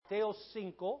Mateo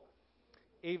 5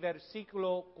 y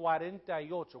versículo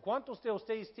 48. ¿Cuántos de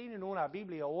ustedes tienen una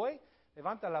Biblia hoy?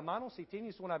 Levanta la mano si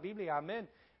tienes una Biblia, amén.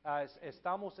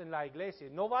 Estamos en la iglesia.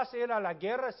 No vas a ir a la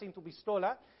guerra sin tu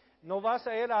pistola, no vas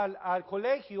a ir al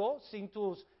colegio sin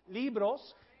tus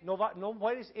libros, no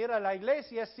puedes ir a la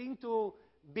iglesia sin tu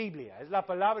Biblia. Es la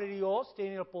palabra de Dios,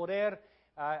 tiene el poder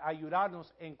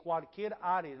ayudarnos en cualquier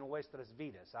área de nuestras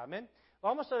vidas, amén.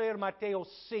 Vamos a leer Mateo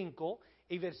 5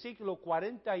 y versículo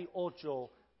 48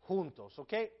 juntos,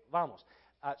 ¿ok? Vamos.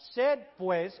 Sed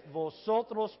pues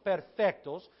vosotros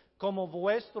perfectos, como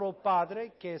vuestro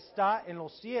Padre que está en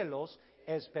los cielos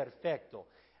es perfecto.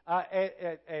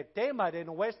 El tema de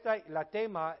nuestra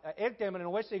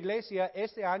iglesia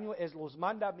este año es los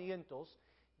mandamientos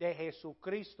de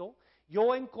Jesucristo.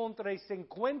 Yo encontré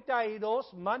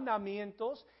 52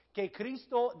 mandamientos que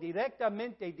Cristo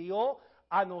directamente dio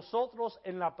a nosotros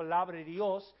en la palabra de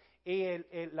Dios. Y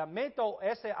la meta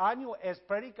ese año es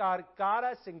predicar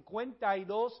cada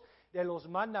 52 de los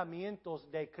mandamientos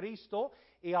de Cristo.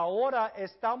 Y ahora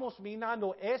estamos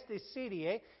mirando esta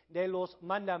serie de los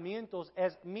mandamientos,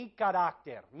 es mi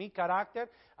carácter. Mi carácter,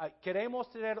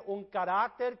 queremos tener un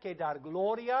carácter que da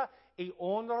gloria y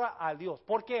honra a Dios.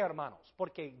 ¿Por qué, hermanos?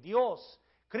 Porque Dios,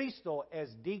 Cristo,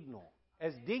 es digno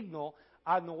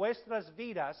a nuestras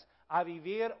vidas a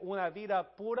vivir una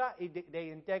vida pura y de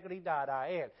integridad a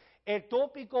Él. El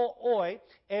tópico hoy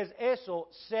es eso,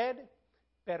 sed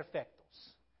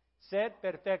perfectos. Sed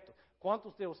perfectos.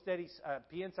 ¿Cuántos de ustedes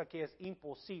piensan que es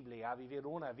imposible a vivir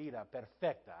una vida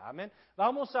perfecta? Amén.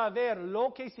 Vamos a ver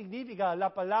lo que significa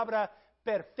la palabra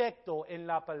perfecto en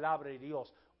la palabra de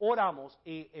Dios. Oramos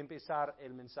y empezar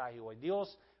el mensaje hoy.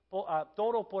 Dios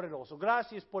Todopoderoso,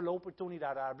 gracias por la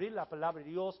oportunidad de abrir la palabra de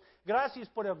Dios. Gracias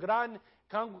por la gran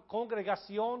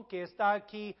congregación que está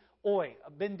aquí hoy.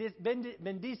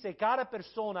 Bendice cada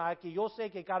persona aquí. Yo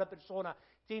sé que cada persona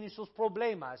tiene sus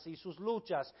problemas y sus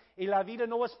luchas, y la vida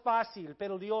no es fácil,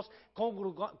 pero Dios,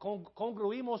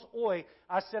 congruimos hoy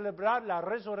a celebrar la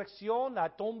resurrección,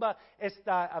 la tumba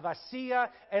está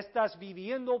vacía, estás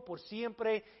viviendo por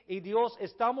siempre, y Dios,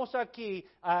 estamos aquí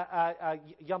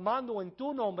llamando en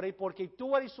tu nombre, porque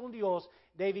tú eres un Dios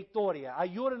de victoria.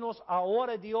 Ayúdanos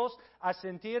ahora, Dios, a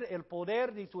sentir el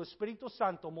poder de tu Espíritu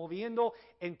Santo moviendo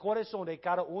en corazón de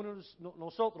cada uno de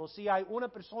nosotros. Si hay una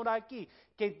persona aquí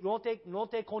que no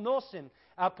te conocen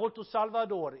por tu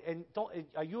Salvador,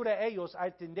 ayuda a ellos a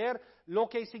entender lo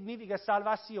que significa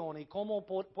salvación y cómo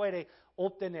puede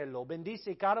obtenerlo.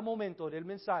 Bendice cada momento del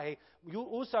mensaje.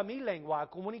 Usa mi lengua a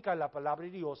comunicar la palabra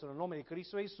de Dios en el nombre de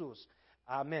Cristo Jesús.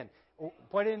 Amén.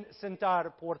 Pueden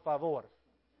sentar, por favor.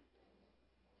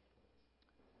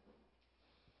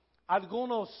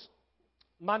 Algunos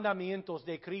mandamientos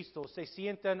de Cristo se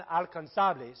sienten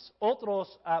alcanzables,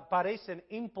 otros parecen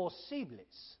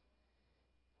imposibles.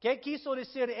 ¿Qué quiso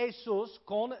decir Jesús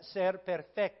con ser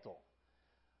perfecto?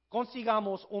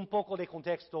 Consigamos un poco de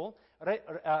contexto,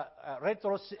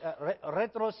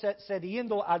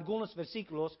 retrocediendo algunos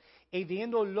versículos y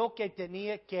viendo lo que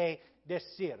tenía que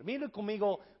decir. Miren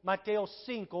conmigo Mateo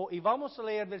 5 y vamos a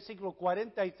leer versículo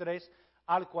 43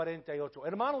 al 48.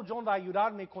 Hermano John va a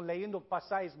ayudarme con leyendo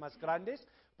pasajes más grandes.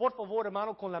 Por favor,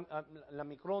 hermano, con la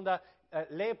microonda,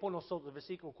 lee por nosotros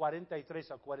versículo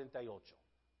 43 al 48.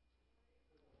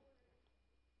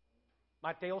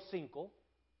 Mateo 5,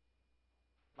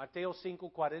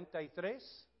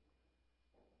 43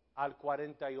 al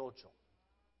 48.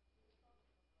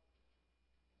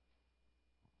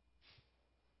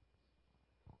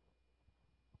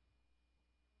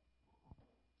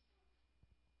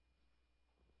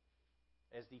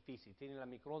 Es difícil. Tiene la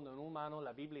microonda en una mano,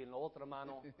 la Biblia en la otra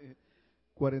mano.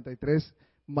 43,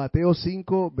 Mateo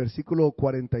 5, versículo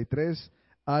 43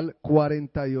 al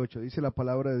 48. Dice la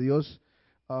palabra de Dios: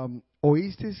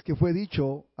 oísteis que fue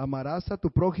dicho, amarás a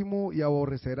tu prójimo y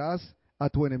aborrecerás a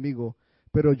tu enemigo.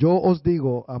 Pero yo os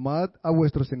digo, amad a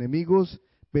vuestros enemigos,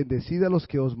 bendecid a los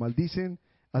que os maldicen,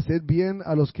 haced bien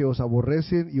a los que os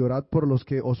aborrecen y orad por los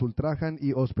que os ultrajan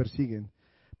y os persiguen,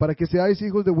 para que seáis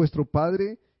hijos de vuestro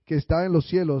Padre que está en los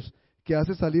cielos, que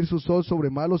hace salir su sol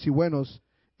sobre malos y buenos,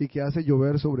 y que hace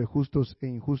llover sobre justos e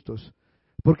injustos.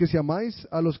 Porque si amáis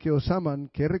a los que os aman,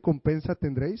 ¿qué recompensa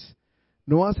tendréis?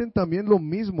 ¿No hacen también lo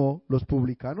mismo los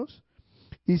publicanos?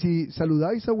 Y si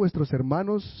saludáis a vuestros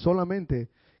hermanos solamente,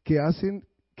 ¿qué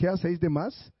hacéis de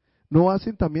más? ¿No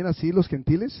hacen también así los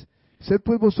gentiles? Sed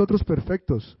pues vosotros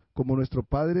perfectos, como nuestro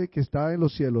Padre que está en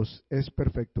los cielos es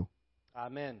perfecto.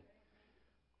 Amén.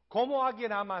 ¿Cómo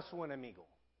alguien ama a su enemigo?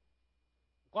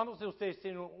 ¿Cuántos de ustedes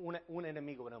tienen un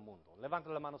enemigo en el mundo? Levanta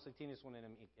la mano si tienes un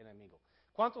enemigo.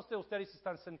 ¿Cuántos de ustedes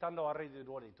están sentando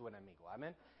alrededor de tu enemigo?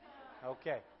 Amén. Ok.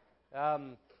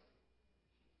 Um,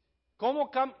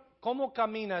 ¿Cómo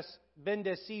caminas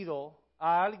bendecido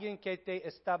a alguien que te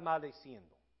está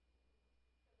maldiciendo?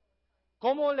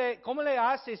 ¿Cómo le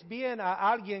haces bien a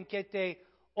alguien que te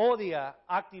odia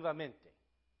activamente?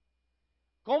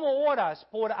 ¿Cómo oras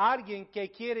por alguien que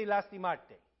quiere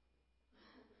lastimarte?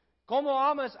 ¿Cómo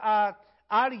amas a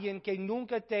alguien que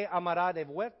nunca te amará de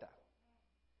vuelta?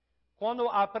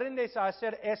 Cuando aprendes a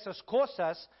hacer esas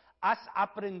cosas, has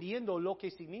aprendiendo lo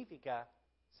que significa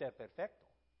ser perfecto.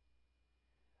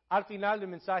 Al final del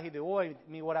mensaje de hoy,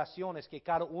 mi oración es que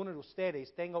cada uno de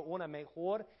ustedes tenga una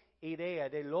mejor idea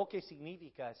de lo que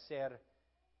significa ser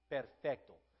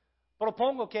perfecto.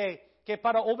 Propongo que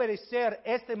para obedecer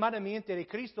este mandamiento de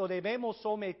Cristo debemos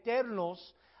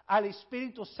someternos al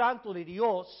Espíritu Santo de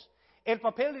Dios. El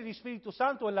papel del Espíritu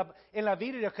Santo en la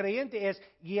vida del creyente es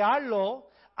guiarlo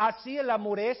hacia la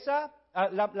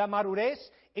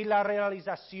madurez y la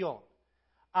realización.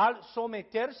 Al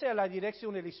someterse a la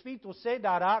dirección del Espíritu, se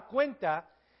dará cuenta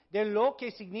de lo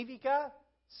que significa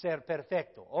ser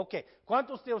perfecto. Ok,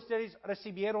 ¿cuántos de ustedes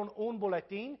recibieron un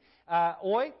boletín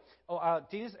hoy?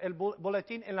 Tienes el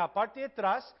boletín en la parte de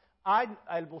atrás, hay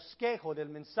el bosquejo del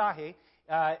mensaje.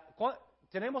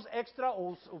 ¿Tenemos extra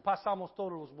o pasamos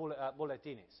todos los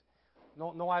boletines?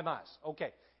 No hay más. Ok,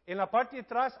 en la parte de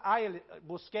atrás hay el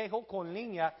bosquejo con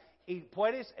línea. Y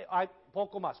hay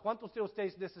poco más. ¿Cuántos de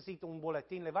ustedes necesitan un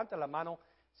boletín? Levanta la mano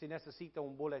si necesita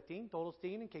un boletín. ¿Todos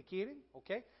tienen que quieren?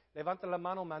 ¿Ok? Levanta la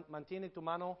mano, mantiene tu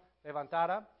mano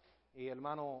levantada. Y el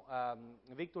hermano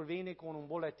Víctor viene con un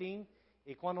boletín.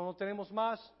 Y cuando no tenemos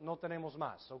más, no tenemos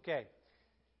más. ¿Ok?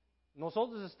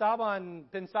 Nosotros estaban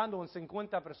pensando en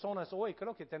 50 personas hoy.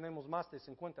 Creo que tenemos más de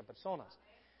 50 personas.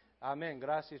 Amén.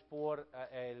 Gracias por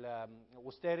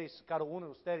ustedes, cada uno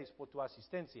de ustedes, por tu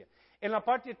asistencia. En la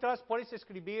parte de atrás puedes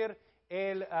escribir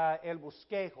el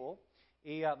bosquejo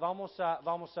y vamos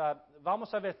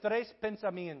a ver tres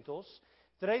pensamientos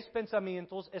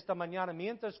esta mañana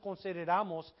mientras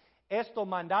consideramos este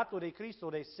mandato de Cristo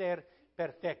de ser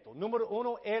perfecto. Número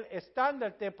 1, el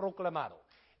estándar de proclamado.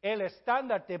 El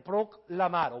estándar de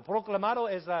proclamado. Proclamado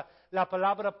es la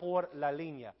palabra por la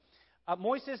línea.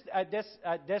 Moisés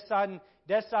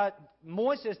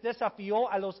desafió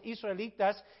a los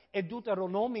israelitas en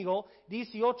Deuteronomio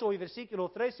 18 y versículo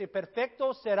 13,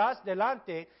 perfecto serás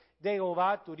delante de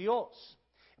Jehová tu Dios.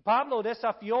 Pablo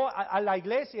desafió a la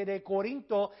iglesia de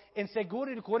Corinto en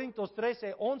 2 Corintios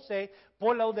 13, 11,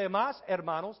 por lo demás,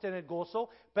 hermanos, tened gozo,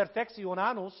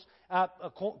 perfeccionanos,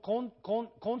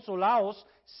 consolaos,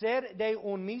 ser de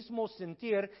un mismo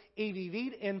sentir y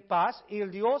vivir en paz, y el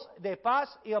Dios de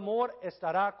paz y amor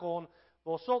estará con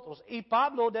vosotros. Y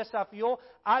Pablo desafió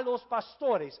a los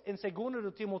pastores en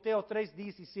 2 Timoteo 3,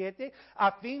 17,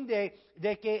 a fin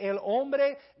de que el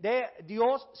hombre de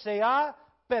Dios sea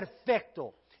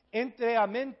perfecto,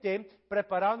 enteramente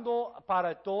preparando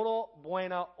para toda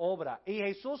buena obra. Y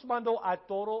Jesús mandó a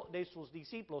todos de sus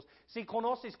discípulos. Si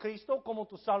conoces a Cristo como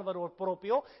tu Salvador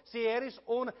propio, si eres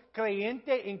un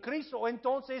creyente en Cristo,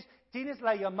 entonces tienes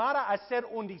la llamada a ser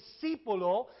un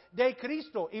discípulo de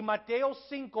Cristo. Y Mateo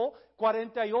 5,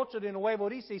 48 de nuevo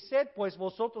dice, sed pues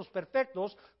vosotros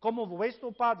perfectos como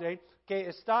vuestro Padre que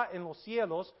está en los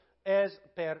cielos es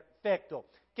perfecto.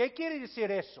 ¿Qué quiere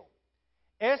decir eso?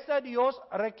 ¿Está Dios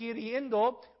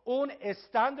requiriendo un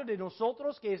estándar de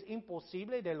nosotros que es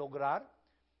imposible de lograr?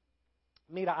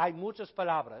 Mira, hay muchas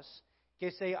palabras que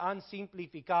se han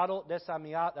simplificado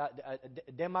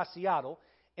demasiado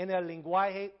en el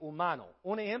lenguaje humano.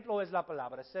 Un ejemplo es la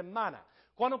palabra semana.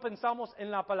 Cuando pensamos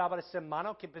en la palabra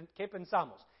semana, ¿qué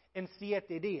pensamos? En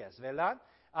 7 días, ¿verdad?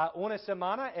 Una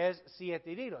semana es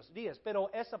 7 días, pero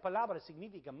esa palabra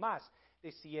significa más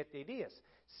de 7 días.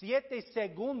 7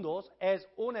 segundos es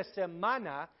una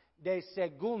semana de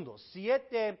segundos.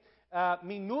 7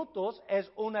 minutos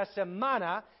es una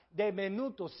semana de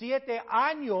minutos. 7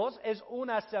 años es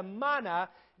una semana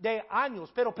de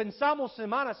años. Pero pensamos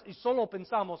semanas y solo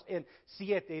pensamos en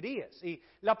 7 días. Y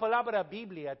la palabra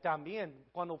Biblia también,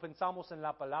 cuando pensamos en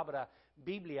la palabra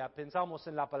Biblia, pensamos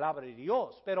en la palabra de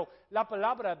Dios, pero la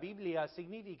palabra Biblia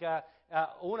significa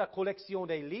una colección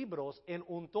de libros en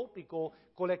un tópico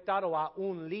colectado a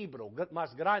un libro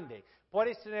más grande.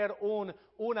 Puedes tener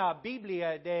una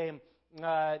Biblia de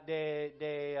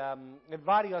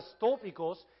varios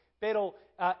tópicos, pero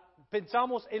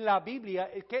pensamos en la Biblia.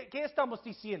 ¿Qué estamos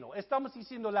diciendo? Estamos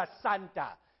diciendo la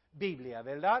Santa Biblia,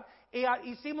 ¿verdad? Y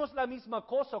hicimos la misma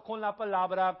cosa con la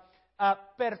palabra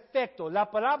perfecto. La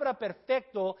palabra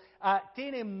perfecto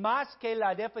tiene más que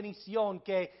la definición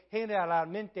que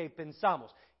generalmente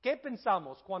pensamos. ¿Qué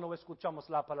pensamos cuando escuchamos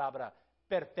la palabra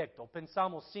perfecto.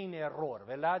 Pensamos sin error,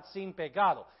 ¿verdad? Sin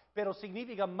pecado. Pero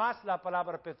significa más la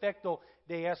palabra perfecto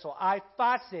de eso. Hay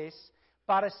fases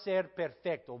para ser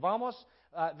perfecto.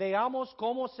 Veamos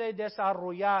cómo se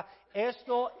desarrolla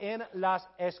esto en las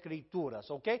Escrituras,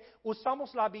 ¿ok?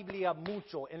 Usamos la Biblia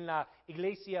mucho en la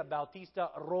Iglesia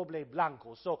Bautista Roble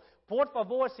Blanco. Por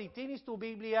favor, si tienes tu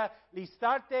Biblia,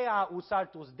 listarte a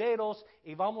usar tus dedos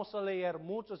y vamos a leer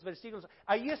muchos versículos.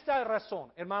 Ahí está la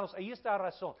razón, hermanos, ahí está la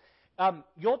razón.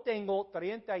 Yo tengo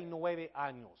 39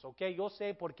 años, ¿ok? Yo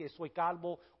sé porque soy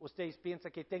calvo, ustedes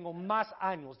piensan que tengo más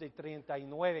años de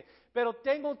 39, pero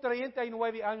tengo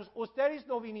 39 años. Ustedes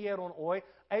no vinieron hoy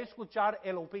a escuchar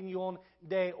la opinión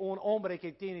de un hombre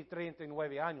que tiene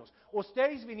 39 años.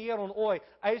 Ustedes vinieron hoy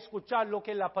a escuchar lo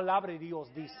que la palabra de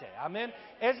Dios dice, amén.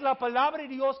 Es la palabra de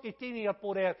Dios que tiene el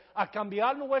poder a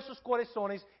cambiar nuestros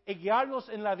corazones y guiarnos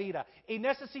en la vida. Y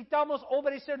necesitamos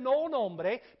obedecer no un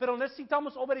hombre, pero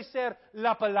necesitamos obedecer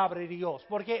la palabra de Dios,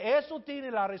 porque eso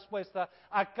tiene la respuesta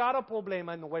a cada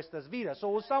problema en nuestras vidas.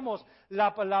 Usamos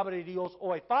la palabra de Dios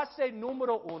hoy. Fase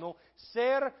número 1,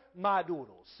 ser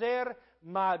maduro, ser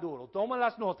maduro. Toma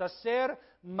las notas, ser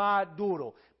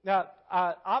maduro.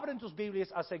 Abren tus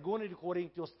Biblias a 2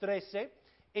 Corintios 13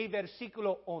 y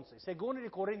versículo 11.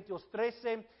 2 Corintios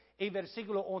 13 y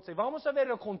versículo 11. Vamos a ver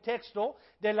el contexto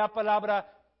de la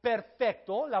palabra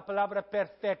perfecto, la palabra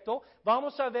perfecto.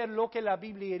 Vamos a ver lo que la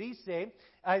Biblia dice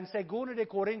en 2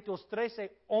 Corintios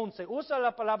 13, 11. Usa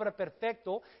la palabra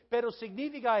perfecto, pero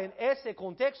significa en ese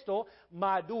contexto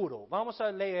maduro. Vamos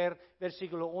a leer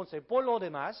versículo 11. Por lo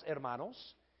demás,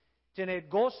 hermanos, tened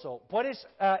gozo. Puedes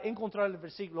encontrar el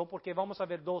versículo porque vamos a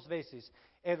ver 2 veces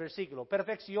el versículo.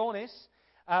 Perfecciones,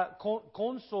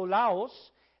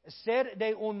 consolaos, ser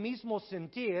de un mismo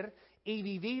sentir y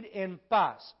vivir en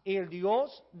paz. El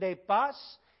Dios de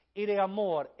paz y de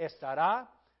amor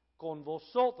estará con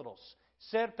vosotros.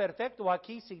 Ser perfecto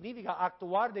aquí significa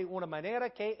actuar de una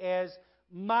manera que es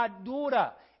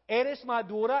madura. Eres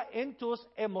madura en tus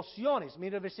emociones.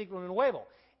 Mira el versículo nuevo.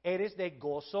 Eres de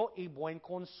gozo y buen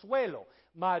consuelo.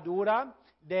 Madura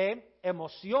de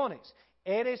emociones.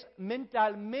 Eres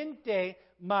mentalmente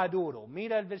maduro.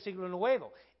 Mira el versículo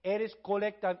nuevo. Eres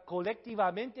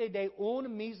colectivamente de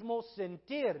un mismo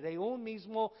sentir, de un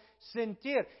mismo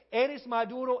sentir. Eres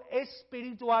maduro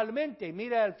espiritualmente.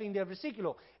 Mira el fin del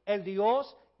versículo. El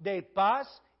Dios de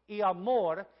paz y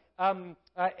amor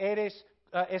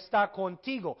está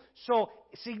contigo.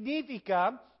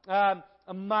 Significa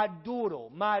maduro.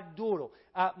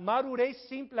 Madurez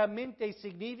simplemente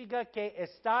significa que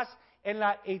estás en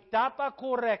la etapa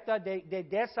correcta de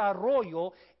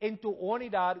desarrollo en tu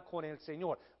unidad con el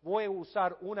Señor. Voy a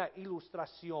usar una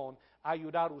ilustración a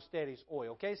ayudar a ustedes hoy,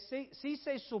 ¿ok? Si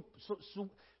se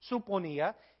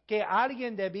suponía que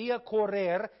alguien debía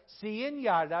correr 100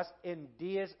 yardas en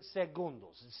 10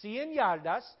 segundos. 100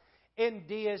 yardas en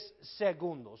 10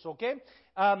 segundos, ¿ok?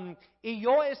 Y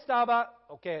yo estaba,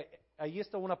 ok, ahí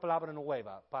está una palabra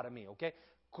nueva para mí, ¿ok?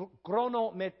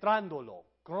 Cronometrándolo,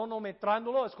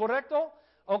 ¿es correcto?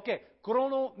 Ok,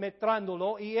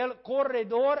 cronometrándolo, y el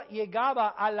corredor llegaba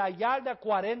a la yarda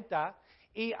 40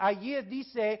 y allí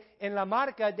dice en la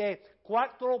marca de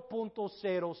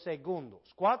 4.0 segundos.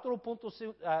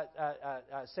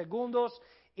 4.0 segundos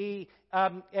y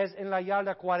es en la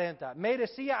yarda 40. Me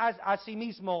decía a sí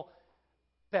mismo,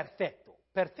 perfecto.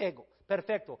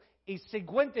 Y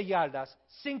 50 yardas,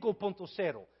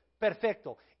 5.0,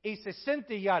 perfecto. Y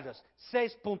 60 yardas,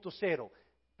 6.0,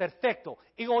 perfecto.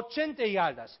 Y 80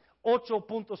 yardas,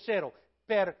 8.0,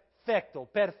 perfecto.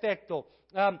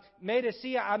 Me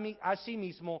decía a sí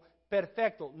mismo,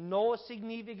 perfecto. No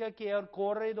significa que el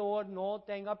corredor no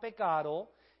tenga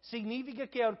pecado. Significa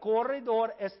que el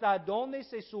corredor está donde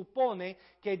se supone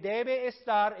que debe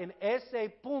estar en ese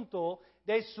punto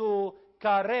de su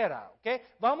carrera, ¿ok?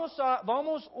 Veamos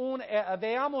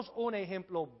un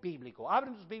ejemplo bíblico.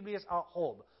 Abren tus Biblias a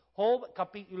Job. Job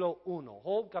capítulo 1.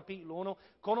 Job capítulo 1.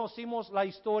 Conocimos la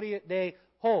historia de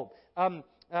Job.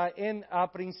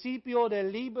 Al principio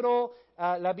del libro,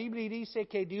 la Biblia dice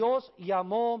que Dios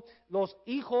llamó los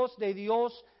hijos de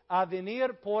Dios a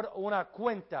venir por una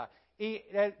cuenta. Y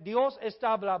Dios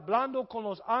estaba hablando con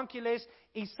los ángeles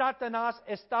y Satanás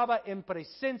estaba en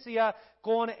presencia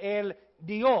con el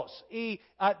Dios. Y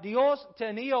Dios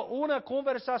tenía una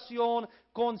conversación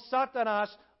con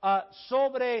Satanás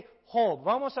sobre Job.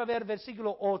 Vamos a ver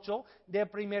versículo 8 del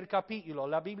primer capítulo.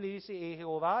 La Biblia dice, y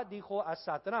Jehová dijo a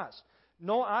Satanás,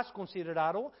 ¿no has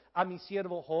considerado a mi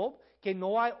siervo Job, que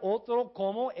no hay otro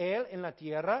como él en la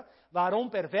tierra, varón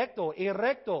perfecto y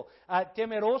recto,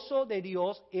 temeroso de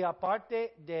Dios y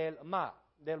aparte del mal?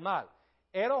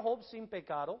 ¿Era Job sin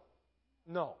pecado?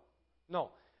 No.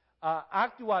 No.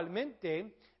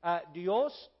 Actualmente,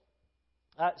 Dios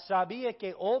sabía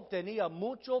que Job tenía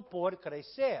mucho por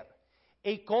crecer.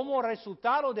 Y como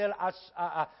resultado del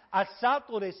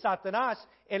asalto de Satanás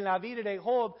en la vida de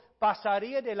Job,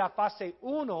 pasaría de la fase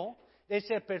 1 de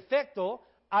ser perfecto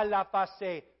a la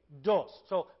fase 2.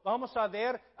 Vamos a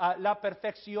ver, la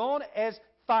perfección es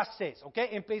fases, ¿ok?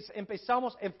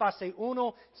 Empezamos en fase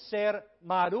 1, ser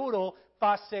maduro.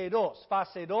 Fase 2.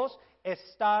 Fase 2,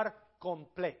 estar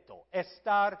completo.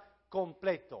 Estar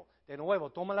completo. De nuevo,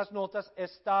 toma las notas,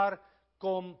 estar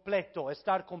completo,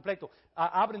 estar completo.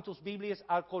 Abren tus Biblias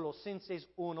al Colosenses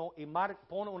 1 y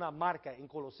pon una marca en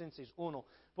Colosenses 1,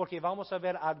 porque vamos a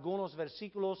ver algunos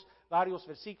versículos, varios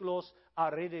versículos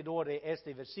alrededor de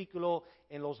este versículo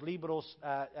en los libros,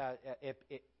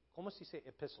 ¿cómo se dice?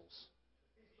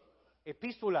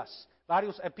 Epístolas,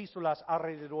 varios epístolas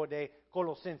alrededor de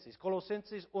Colosenses.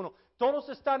 Colosenses 1. ¿Todos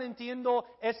están entendiendo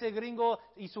ese gringo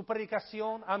y su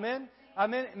predicación? Amén.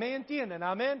 Amén. ¿Me entienden?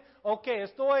 Amén. Ok,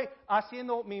 estoy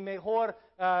haciendo mi mejor,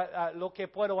 lo que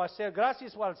puedo hacer.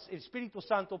 Gracias al Espíritu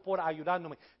Santo por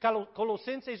ayudándome.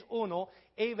 Colosenses 1,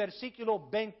 versículo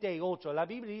 28. La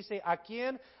Biblia dice, a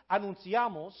quien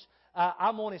anunciamos,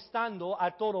 amonestando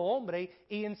a todo hombre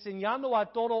y enseñando a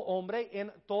todo hombre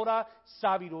en toda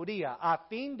sabiduría, a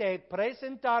fin de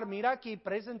presentar, mira aquí,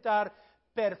 presentar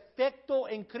perfecto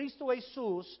en Cristo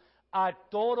Jesús a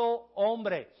todo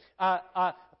hombre,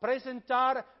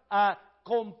 presentar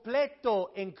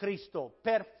completo en Cristo,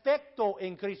 perfecto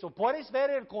en Cristo. Puedes ver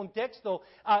el contexto,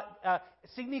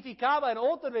 significaba en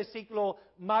otro versículo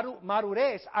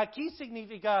madurez, aquí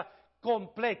significa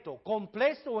completo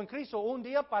en Cristo. Un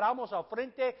día paramos al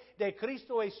frente de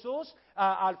Cristo Jesús,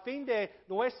 al fin de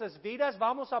nuestras vidas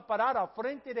vamos a parar al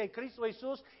frente de Cristo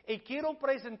Jesús y quiero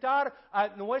presentar a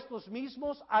nosotros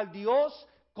mismos al Dios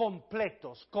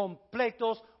completos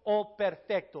o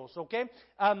perfectos, ¿ok?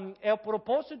 El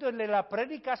propósito de la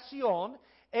predicación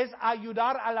es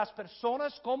ayudar a las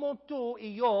personas como tú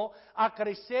y yo a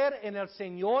crecer en el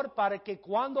Señor para que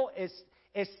cuando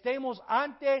estemos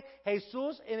ante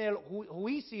Jesús en el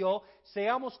juicio,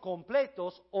 seamos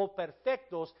completos o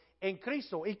perfectos en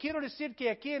Cristo. Y quiero decir que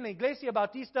aquí en la Iglesia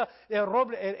Bautista el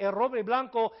Roble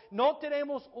Blanco no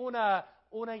tenemos una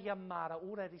llamada,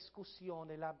 una discusión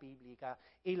de la Biblia.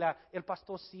 Y el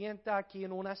pastor sienta aquí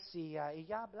en una silla y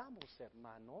ya hablamos,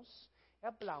 hermanos.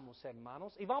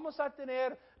 Y vamos a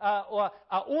tener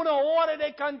una hora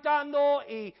de cantando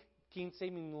y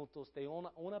 15 minutos de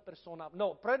una persona.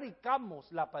 No, predicamos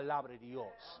la palabra de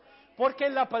Dios. Porque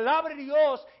la palabra de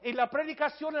Dios y la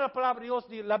predicación de la palabra de Dios,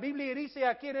 la Biblia dice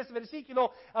aquí en este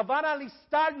versículo, van a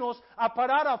alistarnos a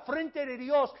parar al frente de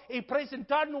Dios y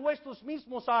presentar nuestros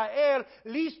mismos a Él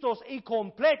listos y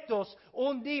completos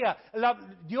un día.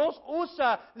 Dios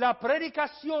usa la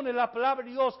predicación de la palabra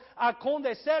de Dios a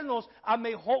conducirnos a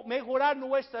mejorar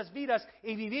nuestras vidas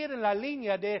y vivir en la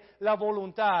línea de la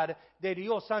voluntad de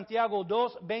Dios. Santiago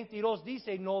 2:22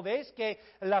 dice, ¿no ves que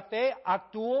la fe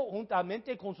actuó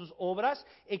juntamente con sus obras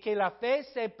y que la fe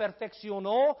se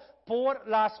perfeccionó por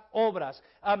las obras?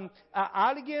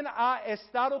 Alguien ha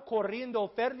estado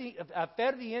corriendo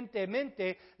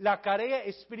fervientemente la carrera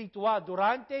espiritual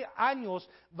durante años,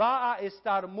 va a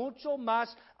estar mucho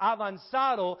más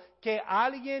avanzado que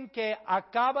alguien que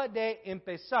acaba de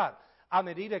empezar. A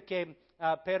medida que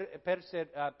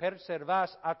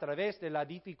perseveras a través de las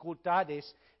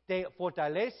dificultades, te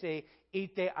fortalece y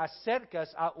te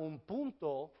acercas a un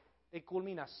punto de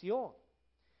culminación.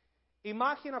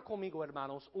 Imagina conmigo,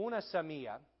 hermanos, una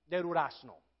semilla de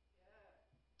durazno.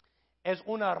 Es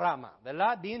una rama,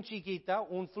 ¿verdad? Bien chiquita,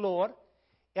 una flor.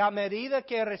 Y a medida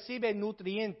que recibe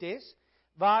nutrientes,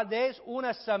 va desde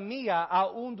una semilla a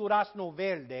un durazno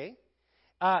verde,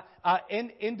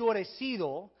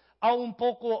 endurecido, a un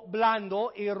poco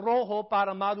blando y rojo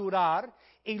para madurar,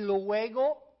 y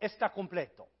luego está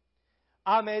completo.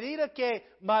 A medida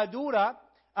que madura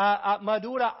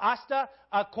hasta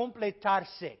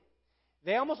completarse.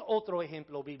 Veamos otro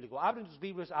ejemplo bíblico. Abren tus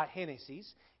Biblias a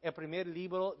Génesis, el primer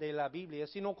libro de la Biblia.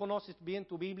 Si no conoces bien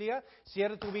tu Biblia,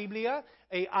 cierra tu Biblia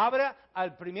y abra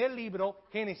al primer libro,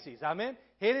 Génesis. Amén.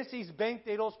 Génesis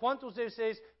 22. ¿Cuántos de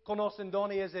ustedes conocen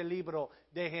dónde es el libro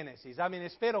de Génesis? Amén.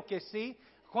 Espero que sí.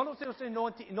 ¿Cuántos de ustedes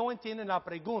no entienden la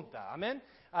pregunta? Amén.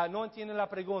 No entienden la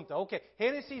pregunta. Ok,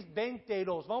 Génesis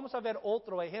 22. Vamos a ver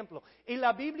otro ejemplo. Y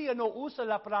la Biblia no usa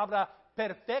la palabra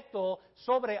perfecto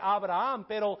sobre Abraham,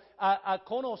 pero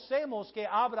conocemos que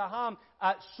Abraham,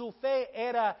 su fe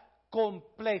era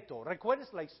completo.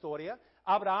 ¿Recuerdas la historia?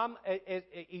 Abraham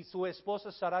y su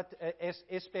esposa Sara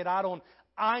esperaron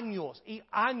años y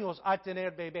años a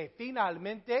tener bebé.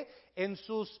 Finalmente, en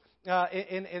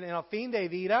el fin de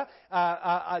vida,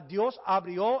 Dios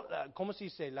abrió, ¿cómo se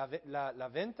dice? La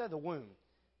venta, the womb.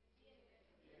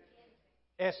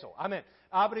 Eso, amén.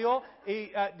 Abrió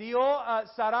y dio a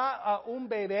Sara un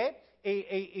bebé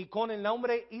y con el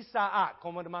nombre Isaac,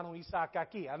 como hermano Isaac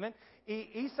aquí, amén.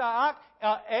 Y Isaac,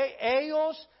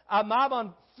 ellos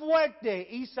amaban fuerte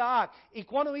Isaac. Y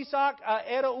cuando Isaac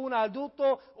era un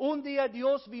adulto, un día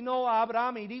Dios vino a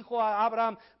Abraham y dijo a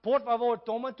Abraham, por favor,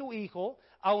 toma tu hijo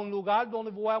a un lugar donde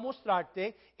voy a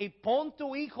mostrarte y pon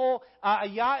tu hijo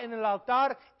allá en el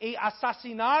altar y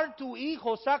asesinar tu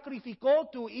hijo, sacrificó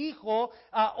tu hijo,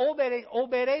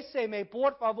 obedéceme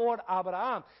por favor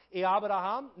Abraham. Y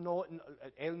Abraham,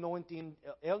 él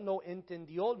no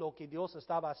entendió lo que Dios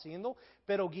estaba haciendo,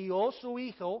 pero guió a su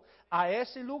hijo a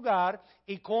ese lugar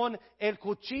y con el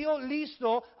cuchillo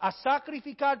listo a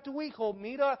sacrificar tu hijo.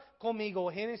 Mira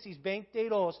conmigo Génesis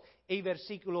 22 y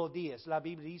versículo 10. La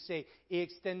Biblia dice, y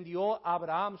extendió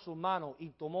Abraham su mano y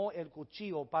tomó el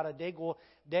cuchillo para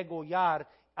degollar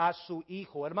a su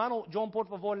hijo. Hermano John, por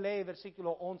favor, lee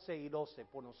versículo 11 y 12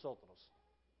 por nosotros.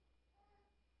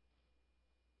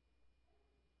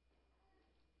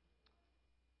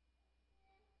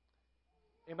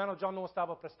 Hermano John no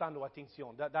estaba prestando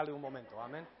atención. Dale un momento,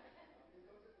 amén.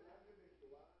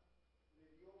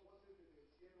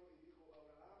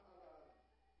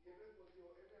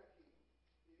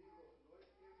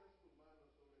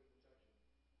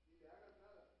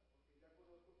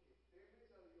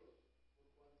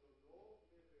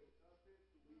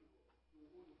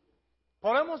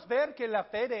 Podemos ver que la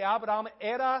fe de Abraham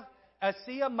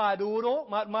hacía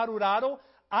madurado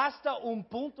hasta un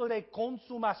punto de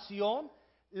consumación.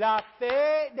 La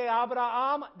fe de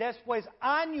Abraham después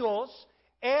años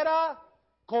era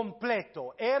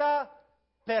completo, era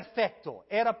perfecto.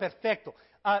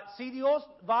 Si Dios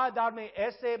va a darme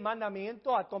ese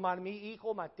mandamiento a tomar mi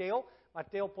hijo Mateo,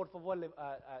 por favor,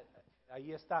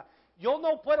 ahí está. Yo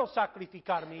no puedo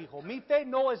sacrificar a mi hijo. Mi fe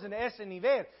no es en ese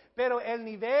nivel, pero el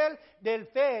nivel de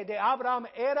fe de Abraham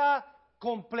era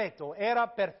completo,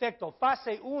 era perfecto.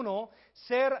 Fase 1,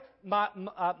 ser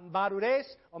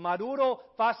maduro.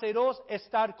 Fase 2,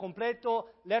 estar completo.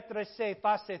 Letra C,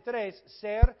 fase 3,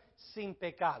 ser sin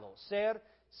pecado.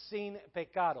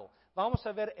 Vamos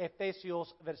a ver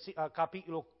Efesios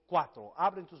capítulo 4.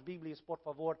 Abren tus Biblias, por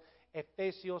favor.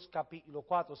 Efesios capítulo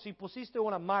 4. Si pusiste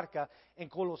una marca en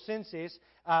Colosenses,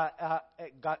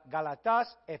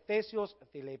 Galatas, Efesios,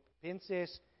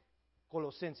 Filipenses,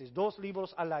 Colosenses, 2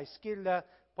 libros a la izquierda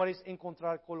puedes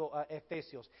encontrar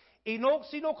Efesios. Y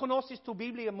si no conoces tu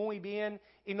Biblia muy bien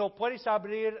y no puedes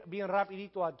abrir bien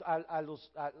rapidito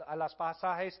a las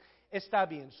pasajes, está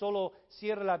bien. Solo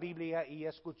cierra la Biblia y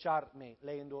escucharme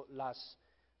leyendo los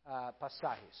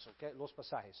pasajes.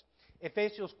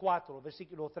 Efesios 4,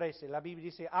 versículo 13, la Biblia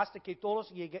dice, hasta que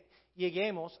todos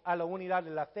lleguemos a la unidad de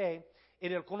la fe y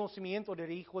del conocimiento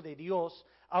del Hijo de Dios,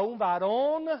 a un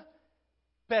varón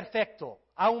perfecto,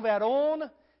 a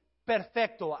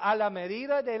la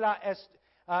medida de la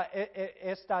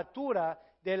estatura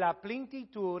de la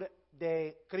plenitud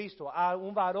de Cristo, a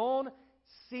un varón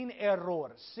sin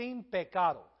error, sin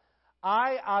pecado.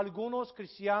 Hay algunos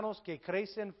cristianos que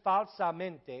crecen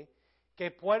falsamente que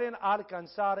pueden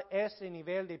alcanzar ese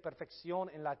nivel de perfección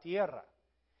en la tierra.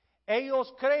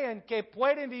 Ellos creen que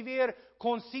pueden vivir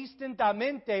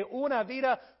consistentemente una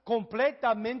vida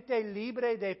completamente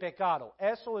libre de pecado.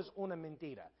 Eso es una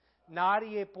mentira.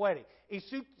 Nadie puede. Y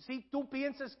si tú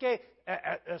piensas que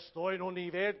estoy en un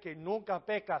nivel que nunca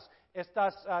pecas,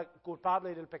 estás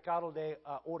culpable del pecado de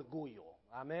orgullo.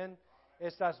 Amén.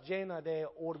 Estás llena de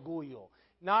orgullo.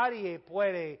 Nadie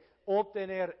puede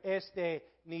obtener este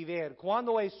nivel.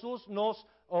 Cuando Jesús nos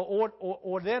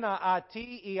ordena a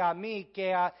ti y a mí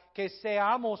que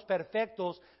seamos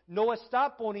perfectos, no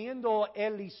está poniendo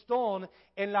el listón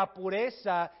en la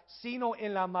pureza, sino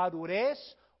en la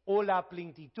madurez o la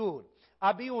plenitud.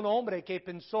 Había un hombre que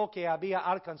pensó que había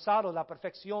alcanzado la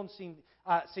perfección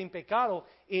sin pecado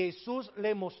y Jesús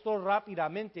le mostró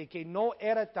rápidamente que no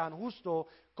era tan justo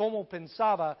como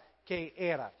pensaba que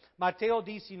era. Mateo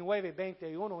 19,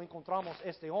 21 encontramos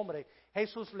este hombre.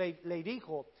 Jesús le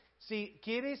dijo, si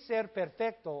quieres ser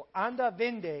perfecto, anda,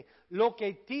 vende lo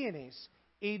que tienes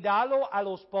y dalo a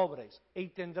los pobres y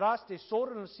tendrás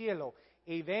tesoro en el cielo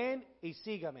y ven y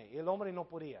sígame. Y el hombre no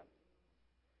podía.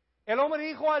 El hombre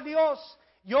dijo a Dios,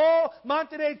 yo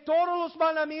mantendré todos los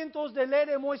mandamientos de ley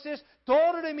de Moisés,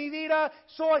 toda de mi vida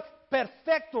soy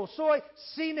perfecto, soy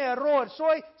sin error,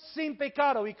 soy sin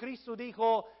pecado. Y Cristo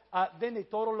dijo, vende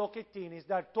todo lo que tienes,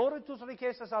 dar todas tus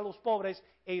riquezas a los pobres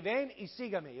y ven y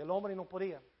sígame. El hombre no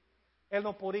podía. Él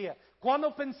no podía.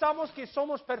 Cuando pensamos que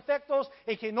somos perfectos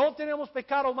y que no tenemos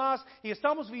pecado más y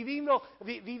estamos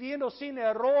viviendo sin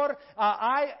error,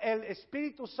 hay el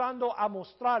Espíritu Santo a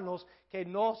mostrarnos que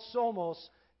no somos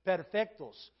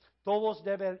perfectos. Todos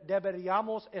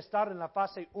deberíamos estar en la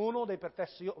fase 1 de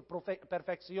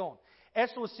perfección.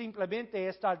 Eso es simplemente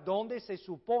estar donde se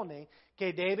supone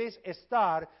que debes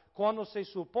estar cuando se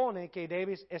supone que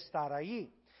debes estar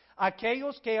allí.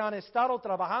 Aquellos que han estado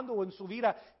trabajando en su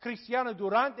vida cristiana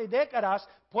durante décadas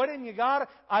pueden llegar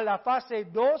a la fase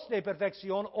 2 de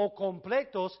perfección o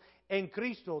completos en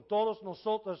Cristo. Todos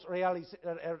nosotros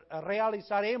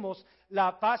realizaremos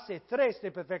la fase 3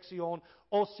 de perfección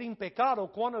o sin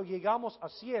pecado cuando llegamos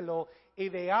al cielo y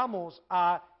veamos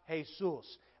a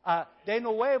Jesús. De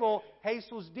nuevo,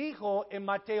 Jesús dijo en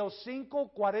Mateo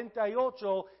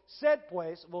 5:48, sed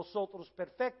pues vosotros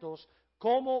perfectos,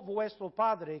 como vuestro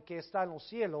Padre que está en los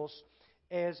cielos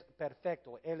es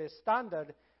perfecto. El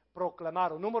estándar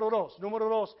proclamado. Número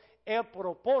dos, el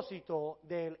propósito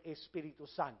del Espíritu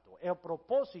Santo. El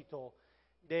propósito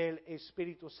del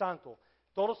Espíritu Santo.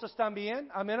 ¿Todos están bien?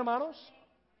 Amén, hermanos.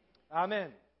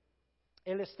 Amén.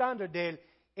 El estándar del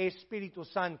Espíritu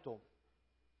Santo.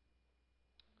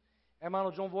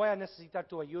 Hermano, yo voy a necesitar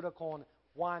tu ayuda con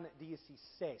Juan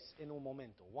 16 en un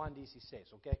momento. Juan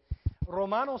 16, ¿ok?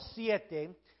 Romanos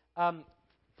 7,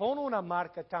 pon una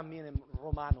marca también en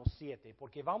Romanos 7,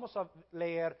 porque vamos a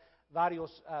leer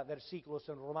varios versículos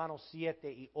en Romanos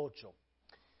 7 y 8.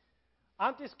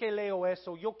 Antes que leo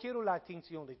eso, yo quiero la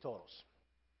atención de todos.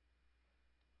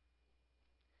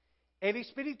 El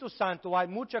Espíritu Santo, hay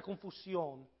mucha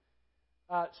confusión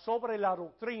sobre la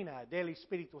doctrina del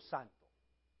Espíritu Santo.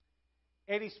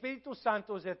 El Espíritu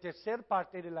Santo es la tercera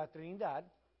parte de la Trinidad.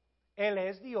 Él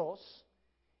es Dios.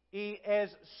 Y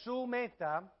es su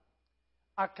meta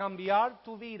a cambiar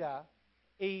tu vida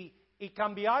y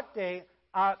cambiarte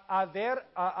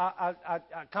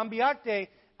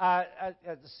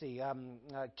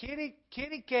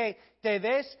quiere que te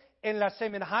des en la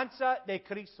semejanza de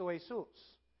Cristo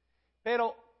Jesús.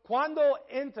 Pero cuando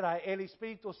entra el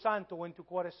Espíritu Santo en tu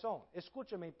corazón,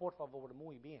 escúchame por favor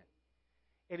muy bien.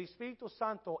 El Espíritu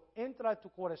Santo entra a tu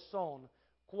corazón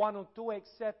cuando tú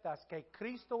aceptas que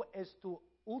Cristo es tu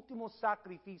último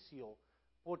sacrificio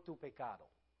por tu pecado.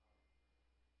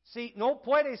 Si no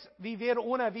puedes vivir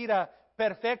una vida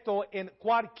perfecta en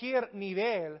cualquier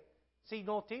nivel, si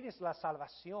no tienes la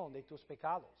salvación de tus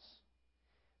pecados.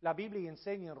 La Biblia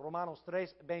enseña en Romanos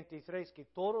 3:23 que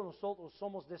todos nosotros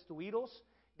somos destruidos,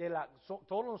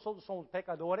 todos nosotros somos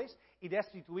pecadores y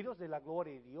destituidos de la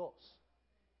gloria de Dios.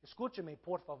 Escúchame,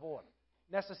 por favor.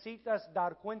 Necesitas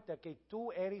dar cuenta que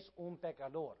tú eres un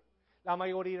pecador. La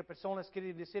mayoría de personas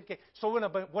quieren decir que soy una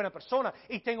buena persona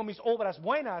y tengo mis obras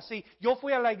buenas. Y yo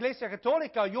fui a la iglesia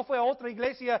católica, yo fui a otra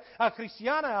iglesia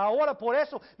cristiana. Ahora por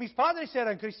eso mis padres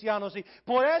eran cristianos y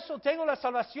por eso tengo la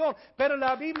salvación. Pero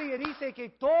la Biblia dice que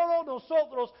todos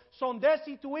nosotros son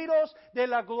destituidos de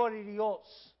la gloria de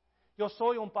Dios. Yo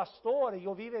soy un pastor y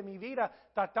yo vivo mi vida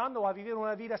tratando a vivir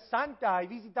una vida santa y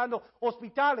visitando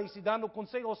hospitales y dando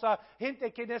consejos a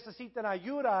gente que necesitan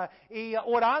ayuda y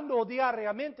orando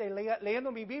diariamente, leyendo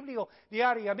mi Biblia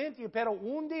diariamente. Pero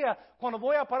un día, cuando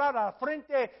voy a parar a la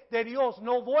frente de Dios,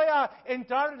 no voy a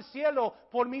entrar al cielo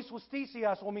por mis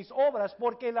justicias o mis obras,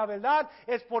 porque la verdad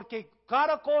es porque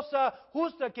cada cosa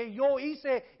justa que yo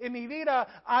hice en mi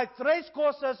vida, hay 3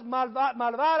 cosas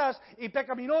malvadas y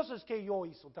pecaminosas que yo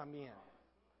hice también.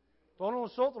 Todos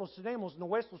nosotros tenemos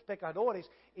nuestros pecadores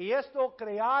y esto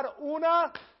crear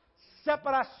una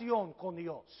separación con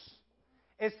Dios.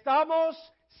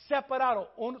 Estamos separados.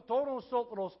 Todos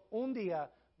nosotros un día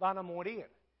van a morir.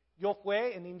 Yo fui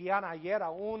en Indiana ayer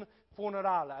a un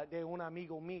funeral de un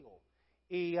amigo mío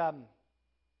y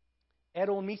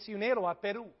era un misionero a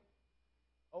Perú.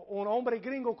 Un hombre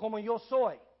gringo como yo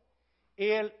soy.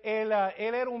 Él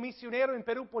era un misionero en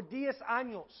Perú por 10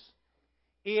 años.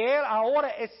 Y él ahora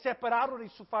es separado de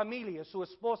su familia, su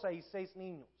esposa y 6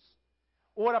 niños.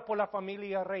 Ora por la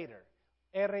familia Rader.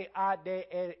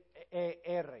 R-A-D-E-R.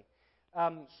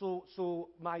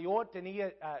 Su mayor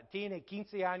tiene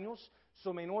 15 años,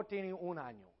 su menor tiene 1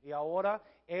 año. Y ahora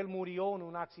él murió en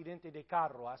un accidente de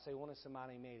carro hace 1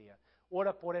 semana y media.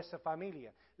 Ora por esa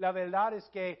familia. La verdad es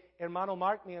que hermano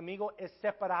Mark, mi amigo, es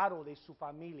separado de su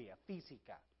familia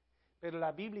física. Pero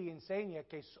la Biblia enseña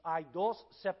que hay 2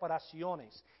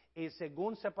 separaciones. Y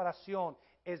según separación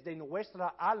es de nuestra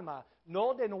alma,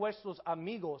 no de nuestros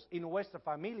amigos y nuestra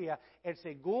familia. El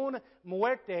segunda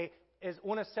muerte es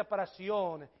una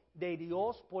separación de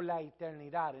Dios por la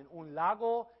eternidad, en un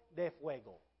lago de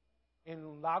fuego. En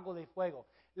un lago de fuego.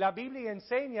 La Biblia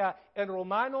enseña en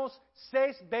Romanos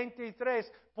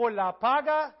 6:23, por la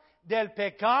paga del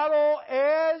pecado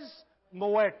es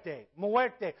muerte,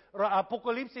 muerte.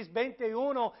 Apocalipsis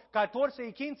 21, 14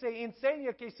 y 15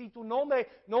 enseña que si tu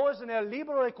nombre no es en el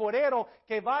libro de Cordero,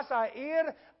 que vas a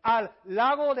ir al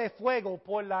lago de fuego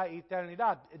por la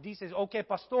eternidad. Dices, ok,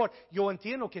 pastor, yo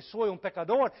entiendo que soy un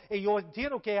pecador y yo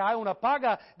entiendo que hay una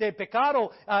paga de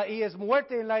pecado y es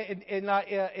muerte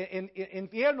en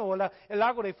infierno o el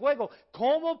lago de fuego.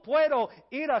 ¿Cómo puedo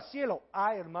ir al cielo?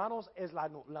 Hermanos, es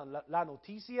la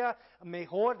noticia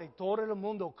mejor de todo el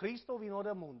mundo. Cristo vino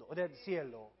del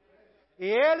cielo.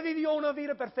 Y Él vivió una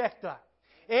vida perfecta.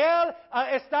 Él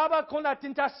estaba con la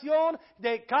tentación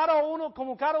de cada uno,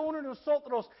 como cada uno de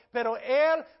nosotros, pero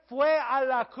Él fue a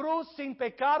la cruz sin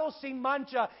pecado, sin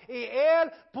mancha, y Él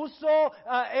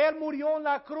murió en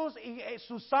la cruz y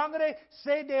su sangre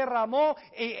se derramó,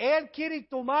 y Él quiere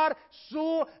tomar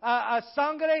su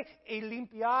sangre y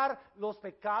limpiar los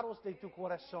pecados de tu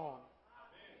corazón.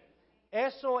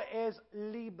 Eso es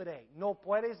libre. No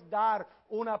puedes dar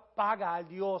una paga a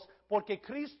Dios porque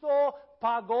Cristo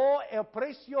pagó el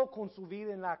precio con su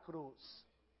vida en la cruz.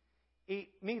 Y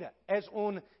mira, es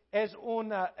un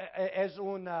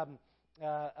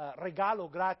regalo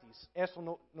gratis.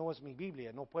 Eso no es mi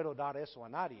Biblia. No puedo dar eso a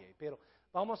nadie. Pero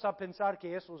vamos a pensar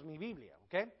que eso es mi Biblia,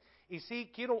 ¿ok? Y sí,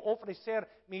 quiero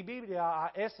ofrecer mi Biblia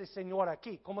a ese señor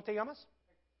aquí. ¿Cómo te llamas?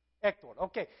 Héctor,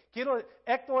 ok.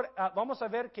 Héctor, vamos a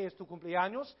ver que es tu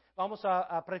cumpleaños, vamos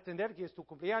a pretender que es tu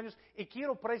cumpleaños, y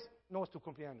no es tu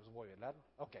cumpleaños, ¿verdad?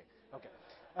 Ok.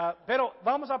 Pero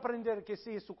vamos a aprender que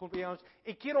sí es tu cumpleaños,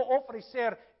 y quiero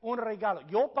ofrecer un regalo.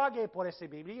 Yo pagué por esa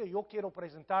Biblia, yo quiero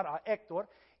presentar a Héctor,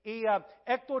 y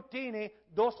Héctor tiene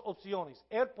dos opciones.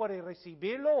 Él puede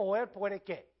recibirlo o él puede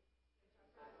 ¿qué?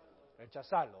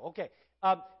 Rechazarlo, ok.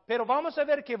 Pero vamos a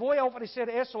ver que voy a ofrecer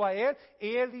eso a él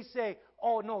y él dice,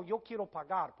 oh no, yo quiero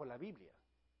pagar por la Biblia.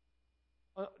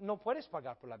 No puedes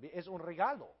pagar por la Biblia, es un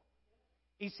regalo.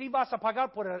 Y si vas a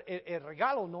pagar por el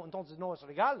regalo, no, entonces no es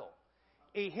regalo.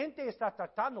 Y gente está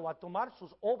tratando a tomar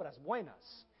sus obras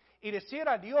buenas y decir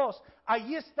a Dios,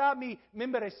 ahí está mi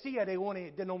membresía de una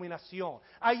denominación.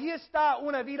 Ahí está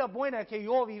una vida buena que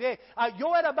yo viví.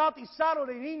 Yo era bautizado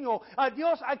de niño.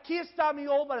 Dios, aquí están mis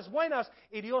obras buenas.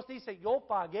 Y Dios dice, yo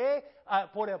pagué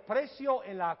por el precio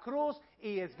en la cruz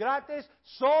y es gratis.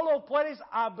 Solo puedes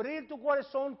abrir tu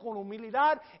corazón con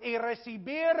humildad y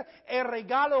recibir el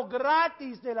regalo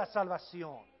gratis de la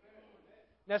salvación.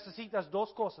 Necesitas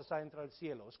dos cosas para entrar al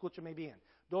cielo. Escúchame bien.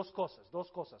 Dos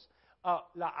cosas.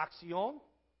 La acción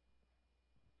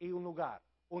y un lugar.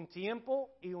 Un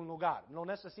tiempo y un lugar. No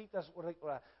necesitas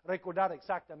recordar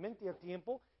exactamente el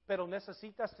tiempo, pero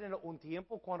necesitas tener un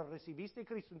tiempo cuando recibiste a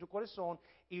Cristo en tu corazón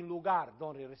y un lugar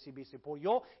donde recibiste. Por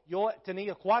yo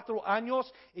tenía 4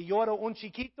 años y yo era un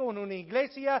chiquito en una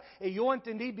iglesia y yo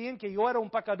entendí bien que yo era un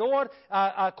pecador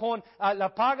con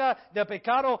la paga del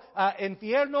pecado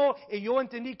infierno y yo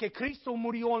entendí que Cristo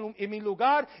murió en mi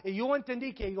lugar y yo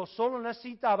entendí que yo solo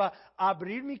necesitaba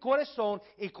abrir mi corazón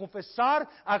y confesar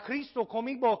a Cristo con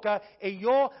mi boca y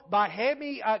yo bajé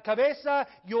mi cabeza,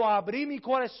 yo abrí mi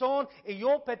corazón y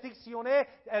yo peticioné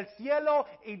el cielo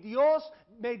y Dios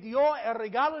me dio el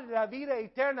regalo de la vida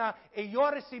eterna y yo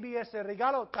recibí ese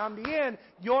regalo. También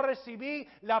yo recibí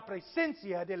la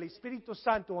presencia del Espíritu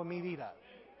Santo en mi vida.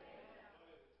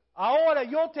 Ahora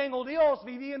yo tengo Dios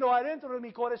viviendo adentro de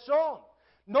mi corazón.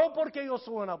 No porque yo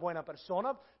soy una buena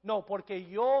persona, no, porque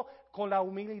yo con la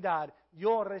humildad,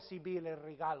 yo recibí el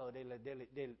regalo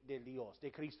de Dios,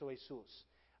 de Cristo Jesús.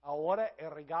 Ahora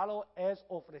el regalo es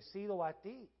ofrecido a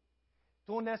ti.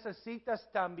 Tú necesitas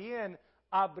también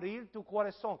abrir tu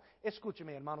corazón.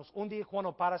 Escúchame, hermanos, un día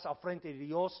cuando paras al frente de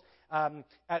Dios,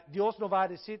 Dios no va a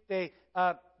decirte,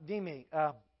 dime,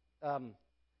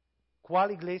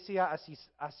 ¿cuál iglesia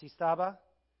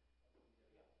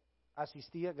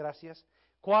asistía? Gracias.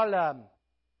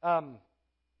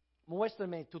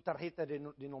 Muéstrame tu tarjeta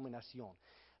de denominación.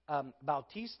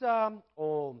 ¿Bautista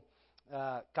o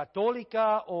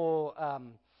católica o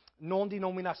no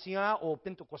denominacional o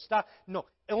pentecostal? No.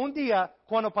 Un día,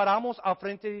 cuando paramos al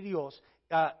frente de Dios,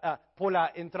 por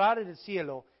la entrada del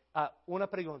cielo, una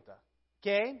pregunta.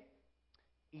 ¿Qué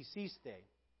hiciste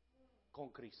con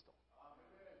Cristo?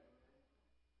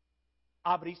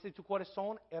 ¿Abriste tu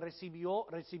corazón y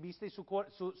recibiste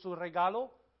su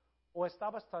regalo? ¿O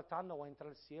estabas tratando de entrar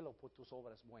al cielo por tus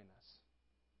obras buenas?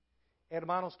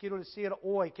 Hermanos, quiero decir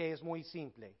hoy que es muy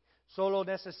simple. Solo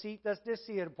necesitas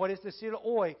decir, puedes decir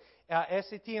hoy, a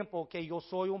ese tiempo, que yo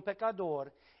soy un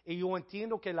pecador y yo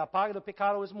entiendo que la paga del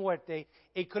pecado es muerte.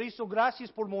 Y Cristo, gracias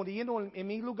por morir en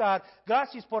mi lugar,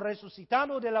 gracias por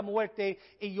resucitando de la muerte.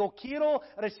 Y yo quiero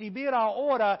recibir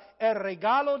ahora el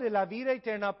regalo de la vida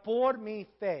eterna por mi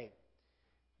fe.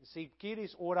 Si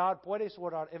quieres orar, puedes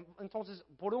orar. Entonces,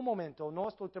 por un momento, no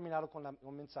estoy terminado con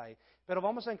el mensaje, pero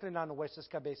vamos a inclinar nuestras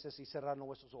cabezas y cerrar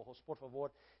nuestros ojos, por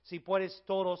favor. Si puedes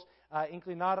todos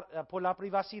inclinar por la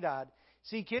privacidad.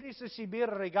 Si quieres recibir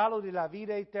el regalo de la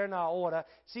vida eterna ahora,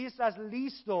 si estás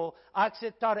listo a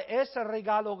aceptar ese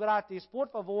regalo gratis, por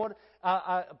favor,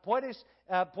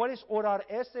 puedes orar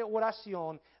esta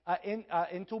oración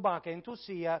en tu banca, en tu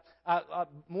silla,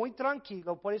 muy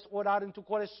tranquilo. Puedes orar en tu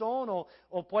corazón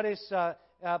o puedes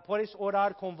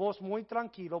orar con voz muy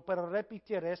tranquilo, pero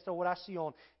repetir esta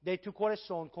oración de tu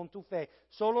corazón con tu fe.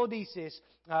 Solo dices,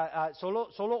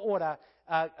 solo ora,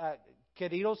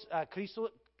 queridos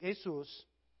Cristo Jesús,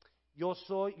 yo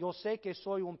sé que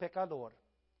soy un pecador.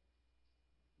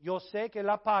 Yo sé que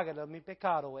la paga de mi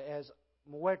pecado es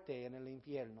muerte en el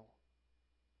infierno.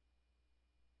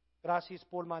 Gracias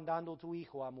por mandando a tu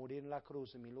Hijo a morir en la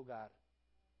cruz en mi lugar.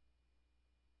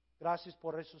 Gracias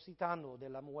por resucitando de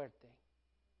la muerte.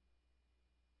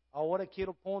 Ahora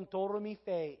quiero poner toda mi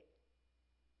fe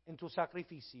en tu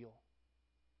sacrificio.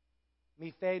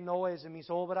 Mi fe no es en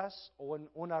mis obras o en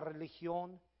una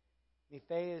religión. Mi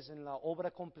fe es en la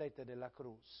obra completa de la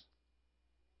cruz.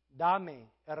 Dame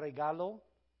el regalo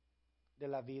de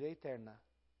la vida eterna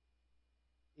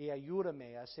y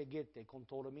ayúdame a seguirte con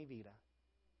toda mi vida.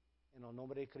 En el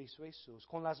nombre de Cristo Jesús.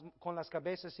 Con las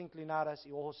cabezas inclinadas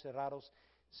y ojos cerrados,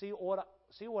 si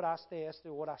oraste esta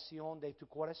oración de tu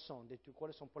corazón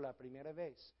por la primera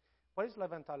vez, puedes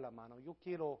levantar la mano. Yo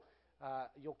quiero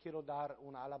dar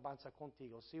una alabanza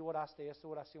contigo. Si oraste esta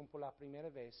oración por la primera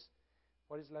vez,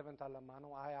 puedes levantar la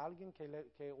mano. ¿Hay alguien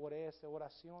que ore esta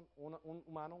oración? Una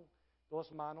mano,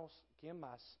 dos manos. ¿Quién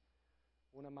más?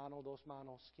 Una mano, dos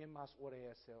manos. ¿Quién más ore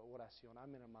esta oración?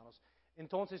 Amén, hermanos.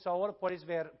 Entonces ahora puedes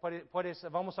ver,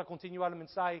 vamos a continuar el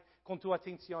mensaje con tu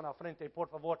atención al frente, por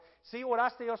favor. Si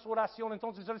oraste esa oración,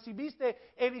 entonces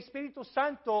recibiste el Espíritu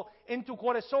Santo en tu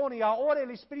corazón y ahora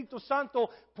el Espíritu Santo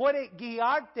puede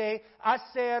guiarte a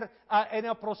ser en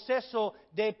el proceso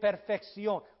de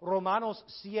perfección. Romanos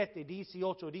 7,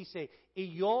 18 dice,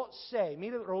 y yo sé,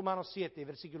 mire Romanos 7,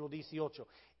 versículo 18,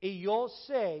 y yo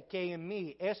sé que en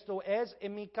mí, esto es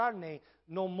en mi carne,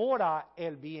 no mora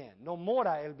el bien.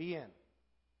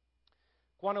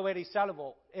 Cuando eres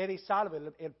salvo,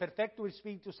 el perfecto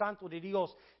Espíritu Santo de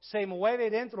Dios se mueve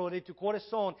dentro de tu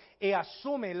corazón y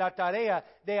asume la tarea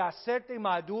de hacerte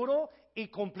maduro y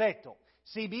completo.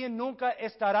 Si bien nunca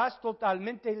estarás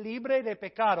totalmente libre de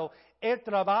pecado, el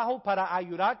trabajo para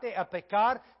ayudarte a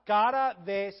pecar cada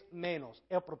vez menos.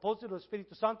 El propósito del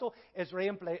Espíritu Santo es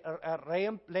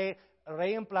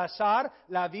reemplazar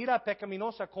la vida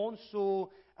pecaminosa con su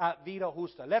vida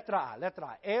justa. Letra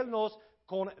A. Él nos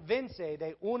convence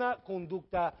de una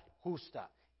conducta justa.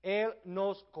 Él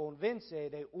nos convence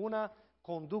de una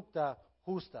conducta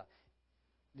justa.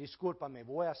 Discúlpame,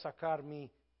 voy a sacar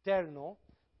mi terno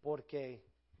porque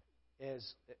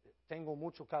tengo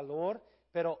mucho calor,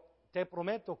 pero te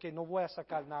prometo que no voy a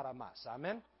sacar nada más.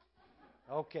 Amén.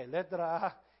 Ok, letra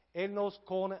A. Él nos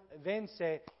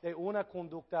convence de una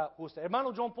conducta justa.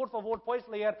 Hermano John, por favor, puedes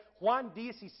leer Juan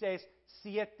 16,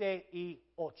 7 y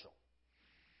 8.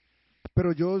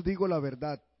 Pero yo os digo la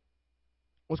verdad,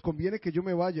 os conviene que yo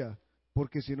me vaya,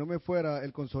 porque si no me fuera,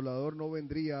 el Consolador no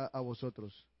vendría a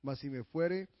vosotros, mas si me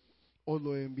fuere, os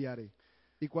lo enviaré.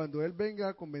 Y cuando Él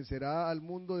venga, convencerá al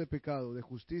mundo de pecado, de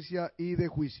justicia y de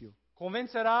juicio.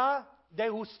 Convencerá de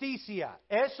justicia.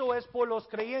 Eso es por los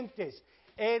creyentes.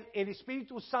 El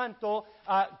Espíritu Santo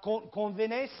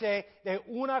convence de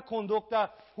una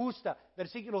conducta justa.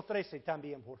 Versículo 13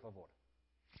 también, por favor.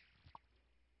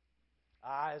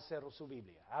 Cerró su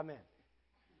Biblia. Amén.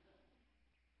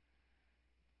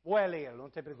 Voy a leerlo,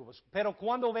 no te preocupes. Pero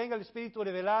cuando venga el Espíritu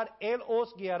de verdad, Él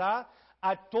os guiará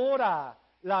a toda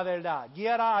la verdad.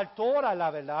 Guiará a toda la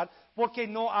verdad, porque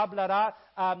no hablará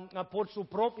por su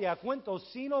propia cuenta,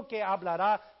 sino que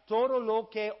hablará todo lo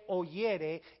que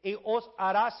oyere y os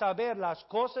hará saber las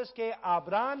cosas que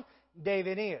habrán de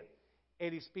venir.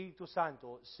 El Espíritu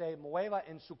Santo se mueva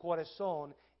en su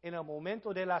corazón en el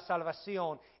momento de la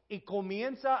salvación y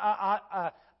comienza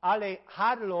a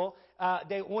alejarlo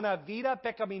de una vida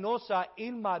pecaminosa,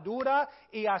 inmadura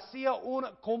y hacia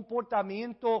un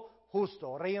comportamiento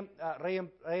justo.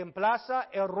 Reemplaza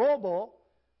el robo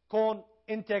con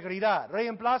integridad.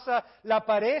 Reemplaza la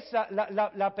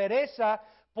pereza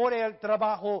por el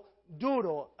trabajo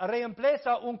duro.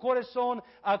 Reemplaza un corazón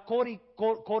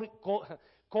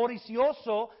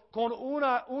codicioso con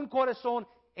un corazón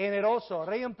generoso.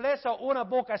 Reemplaza una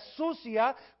boca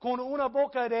sucia con una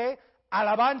boca de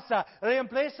alabanza.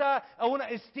 Reemplaza un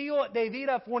estilo de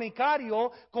vida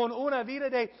fornicario con una vida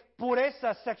de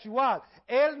pureza sexual.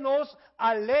 Él nos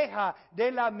aleja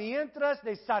de la mientras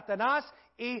de Satanás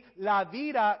y la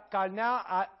vida carnal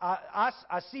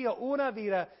hacia una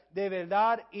vida de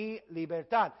verdad y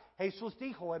libertad. Jesús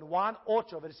dijo en Juan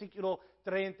 8, versículo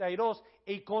 32,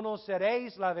 y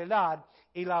conoceréis la verdad,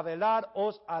 y la verdad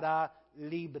os hará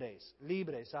libres.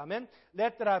 Amén.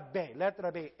 Letra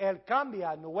B. Él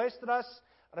cambia nuestras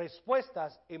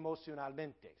respuestas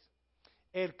emocionalmente.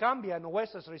 Él cambia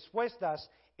nuestras respuestas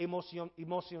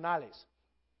emocionales.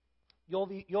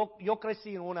 Yo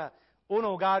crecí en un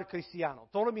hogar cristiano.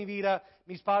 Toda mi vida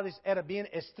mis padres eran bien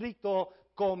estrictos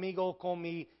conmigo, con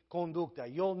mi conducta.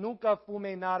 Yo nunca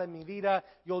fumé nada en mi vida,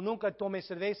 yo nunca tomé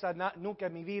cerveza nunca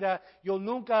en mi vida, yo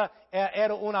nunca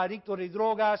era un adicto de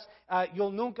drogas, yo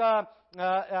nunca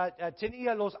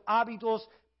tenía los hábitos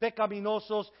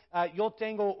pecaminosos. Yo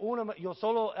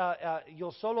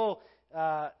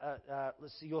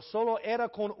solo era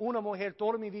con una mujer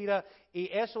toda mi vida y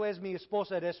eso es mi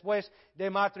esposa después de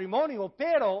matrimonio,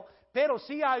 pero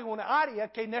sí hay un área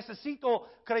que necesito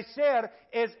crecer,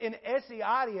 es en ese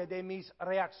área de mis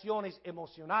reacciones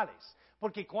emocionales.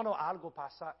 Porque cuando algo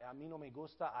pasa, a mí no me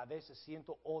gusta, a veces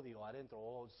siento odio adentro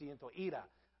o siento ira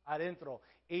adentro.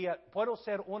 Y puedo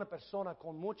ser una persona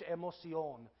con mucha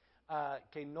emoción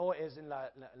que no es en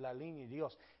la línea de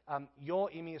Dios. Yo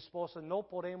y mi esposa no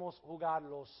podemos jugar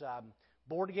los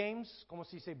board games. ¿Cómo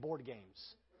se dice board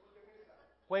games?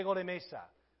 Juego de mesa.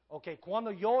 Okay,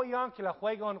 cuando yo y Ángela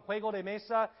juegan juego de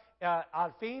mesa,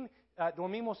 al fin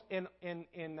dormimos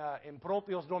en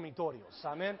propios dormitorios.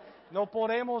 Amén. No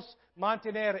podemos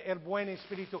mantener el buen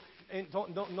espíritu.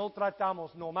 No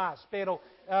tratamos nomás, pero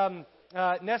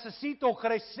necesito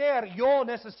crecer. Yo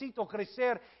necesito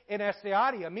crecer en esta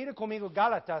área. Mire conmigo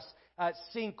Gálatas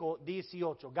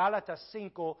 5:18. Gálatas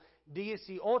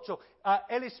 5:18.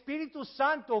 El Espíritu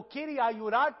Santo quiere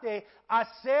ayudarte a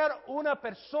ser una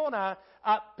persona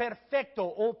perfecto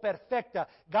o perfecta.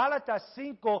 Gálatas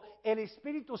 5, el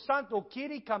Espíritu Santo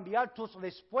quiere cambiar tus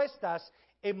respuestas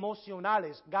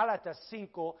emocionales. Gálatas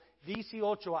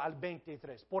 5:18 al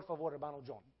 23. Por favor, hermano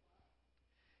John.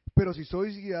 Pero si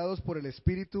sois guiados por el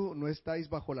Espíritu, no estáis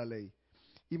bajo la ley.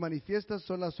 Y manifiestas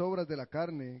son las obras de la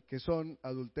carne, que son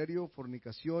adulterio,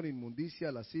 fornicación,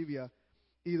 inmundicia, lascivia,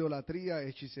 idolatría,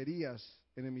 hechicerías,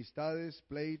 enemistades,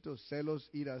 pleitos, celos,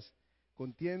 iras,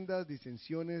 contiendas,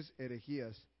 disensiones,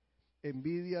 herejías,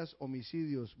 envidias,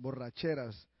 homicidios,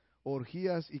 borracheras,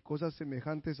 orgías y cosas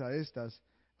semejantes a estas,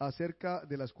 acerca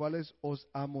de las cuales os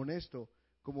amonesto,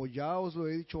 como ya os lo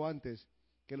he dicho antes,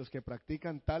 que los que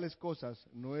practican tales cosas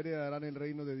no heredarán el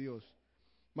reino de Dios.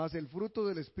 Mas el fruto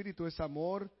del Espíritu es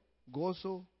amor,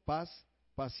 gozo, paz,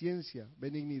 paciencia,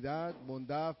 benignidad,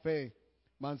 bondad, fe,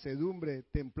 mansedumbre,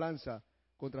 templanza.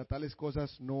 Contra tales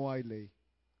cosas no hay ley.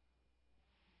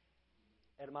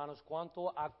 Hermanos,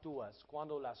 ¿cuánto actúas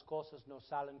cuando las cosas no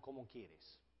salen como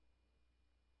quieres?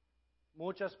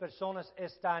 Muchas personas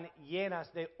están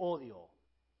llenas de odio,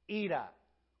 ira,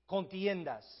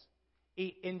 contiendas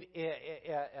y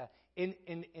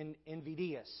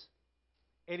envidias.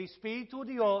 El Espíritu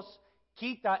de Dios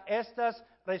quita estas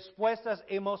respuestas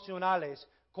emocionales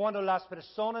cuando las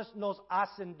personas nos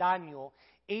hacen daño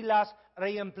y las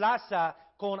reemplaza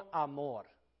con amor,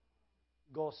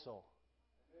 gozo,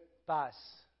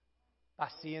 paz,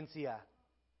 paciencia,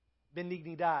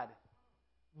 benignidad,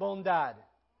 bondad,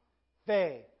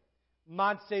 fe,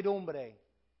 mansedumbre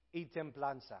y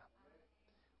templanza.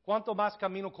 Cuanto más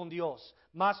camino con Dios,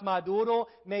 más maduro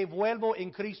me vuelvo en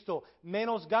Cristo,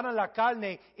 menos gana la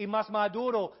carne y más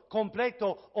maduro,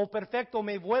 completo o perfecto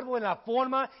me vuelvo en la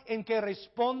forma en que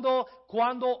respondo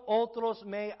cuando otros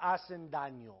me hacen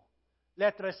daño.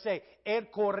 Letra C, Él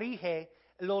corrige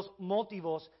los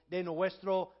motivos de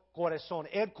nuestro corazón.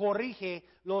 Él corrige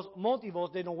los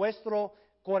motivos de nuestro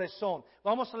corazón.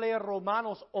 Vamos a leer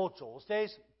Romanos 8.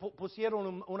 Ustedes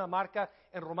pusieron una marca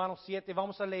en Romanos 7.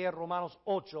 Vamos a leer Romanos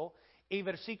 8 y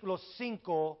versículos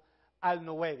 5 al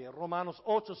 9. Romanos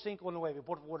 8, 5 al 9.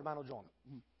 Por favor, hermano John.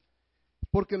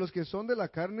 Porque los que son de la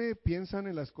carne piensan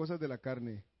en las cosas de la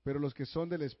carne, pero los que son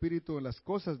del Espíritu en las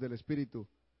cosas del Espíritu.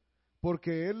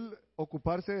 Porque el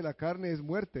ocuparse de la carne es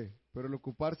muerte, pero el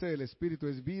ocuparse del Espíritu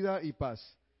es vida y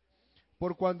paz.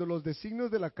 Por cuando los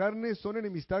designios de la carne son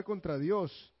enemistad contra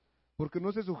Dios, porque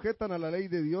no se sujetan a la ley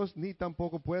de Dios ni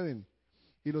tampoco pueden.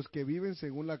 y los que viven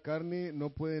según la carne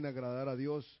no pueden agradar a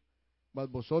Dios. Mas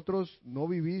vosotros no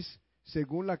vivís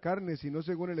según la carne, sino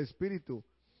según el Espíritu.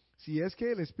 Si es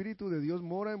que el Espíritu de Dios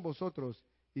mora en vosotros,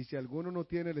 y si alguno no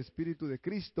tiene el Espíritu de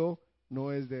Cristo,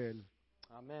 no es de él.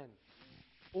 Amén.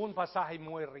 Un pasaje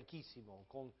muy riquísimo,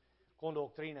 con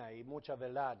doctrina y mucha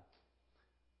verdad.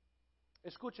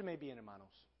 Escúcheme bien, hermanos.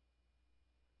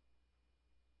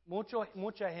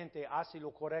 Mucha gente hace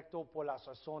lo correcto por las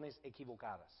razones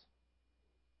equivocadas.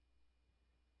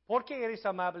 ¿Por qué eres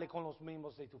amable con los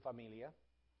miembros de tu familia?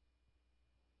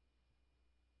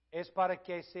 ¿Es para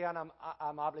que sean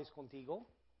amables contigo?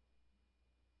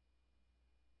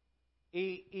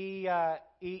 Y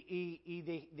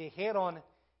dejaron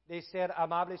de ser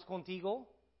amables contigo.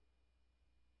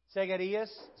 ¿Seguirías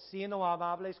siendo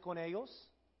amables con ellos?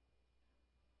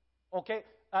 ¿Ok?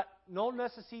 No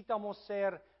necesitamos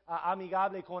ser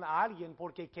amigables con alguien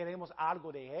porque queremos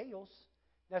algo de ellos.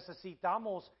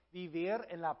 Necesitamos vivir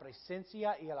en la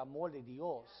presencia y el amor de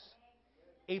Dios.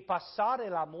 Y pasar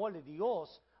el amor de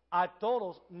Dios a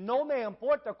todos. No me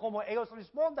importa cómo ellos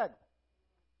respondan.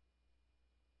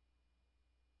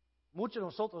 Muchos de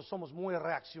nosotros somos muy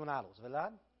reaccionados,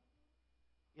 ¿verdad?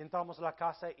 Y entramos a la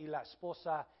casa y la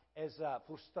esposa es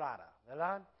frustrada,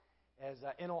 ¿verdad? Es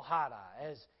enojada,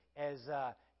 es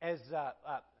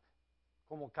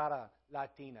como cara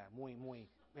latina,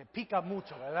 me pica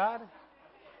mucho, ¿verdad?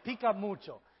 Pica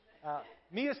mucho.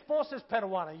 Mi esposa es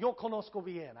peruana, yo conozco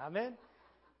bien, amén.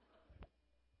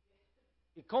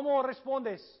 ¿Y cómo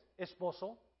respondes,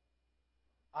 esposo?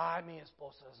 Ay, mi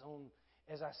esposa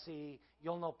es así,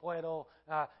 yo no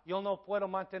puedo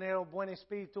mantener un buen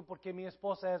espíritu porque mi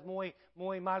esposa es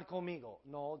muy mal conmigo.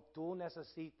 No, tú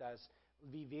necesitas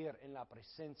vivir en la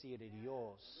presencia de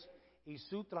Dios y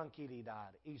su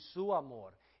tranquilidad y su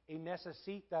amor. Y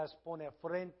necesitas poner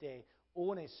frente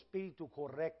un espíritu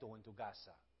correcto en tu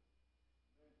casa.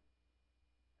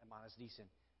 Hermanas dicen,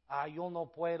 yo no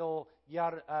puedo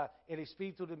guiar el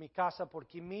espíritu de mi casa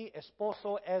porque mi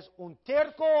esposo es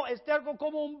terco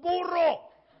como un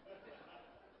burro.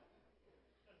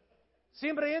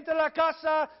 Siempre entra a la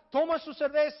casa, toma su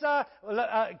cerveza,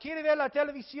 quiere ver la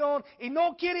televisión y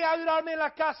no quiere ayudarme en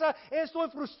la casa. Estoy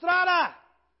frustrada.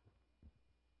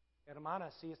 Hermana,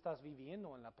 si estás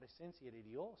viviendo en la presencia de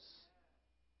Dios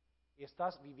y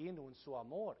estás viviendo en su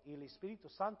amor y el Espíritu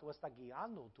Santo está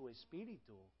guiando tu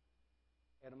espíritu,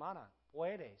 hermana,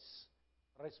 puedes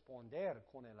responder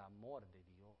con el amor de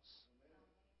Dios.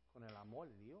 Con el amor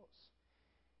de Dios.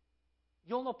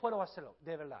 Yo no puedo hacerlo,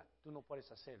 de verdad, tú no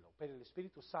puedes hacerlo, pero el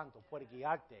Espíritu Santo puede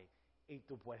guiarte y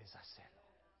tú puedes hacerlo.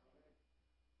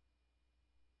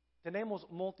 Tenemos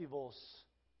motivos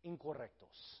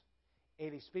incorrectos.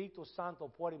 El Espíritu Santo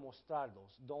puede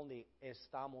mostrarnos dónde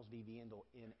estamos viviendo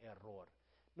en error.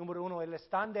 Número 1, el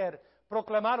estándar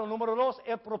proclamado. Número 2,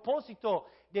 el propósito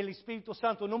del Espíritu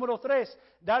Santo. Número 3,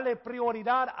 darle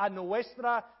prioridad a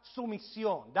nuestra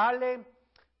sumisión. Darle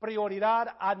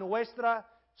prioridad a nuestra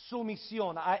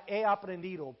sumisión. He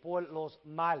aprendido por los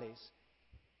males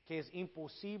que es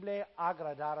imposible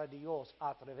agradar a Dios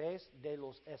a través de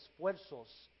los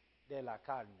esfuerzos de la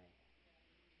carne.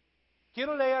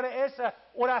 Quiero leer esa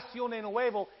oración de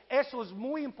nuevo. Eso es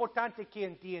muy importante que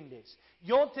entiendes.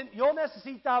 Yo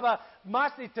necesitaba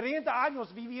más de 30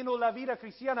 años viviendo la vida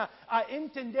cristiana a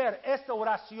entender esta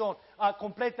oración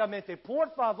completamente.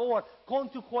 Por favor, con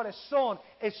tu corazón,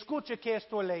 escucha que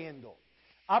estoy leyendo.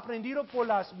 Aprendido por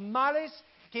las males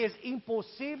que es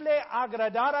imposible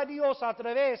agradar a Dios a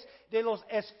través de los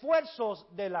esfuerzos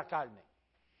de la carne.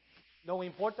 No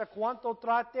importa cuánto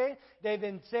trate de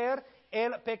vencer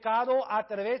el pecado a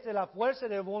través de la fuerza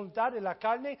de voluntad de la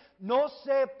carne, no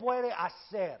se puede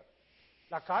hacer.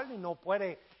 La carne no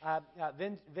puede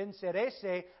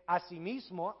vencerse a sí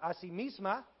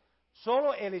misma.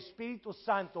 Solo el Espíritu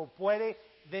Santo puede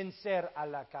vencer a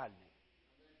la carne.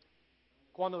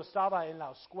 Cuando estaba en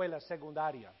la escuela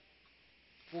secundaria,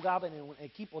 jugaba en un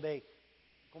equipo de,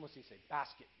 ¿cómo se dice?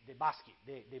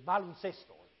 De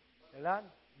baloncesto, ¿verdad?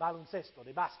 Baloncesto,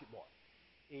 de básquetbol.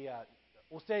 Y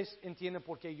ustedes entienden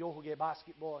por qué yo jugué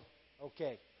básquetbol. Ok,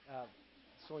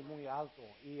 soy muy alto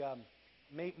y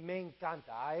me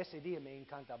encanta, a ese día me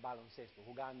encanta baloncesto,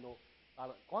 jugando.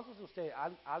 ¿Cuántos de ustedes,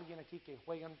 alguien aquí que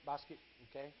juegan básquet?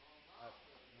 Okay.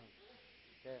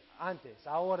 Antes,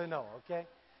 ahora no, ok.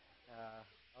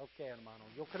 Ok, hermano,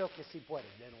 yo creo que sí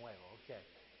puedes de nuevo, ok.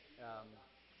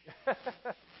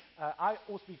 Hay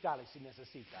hospitales si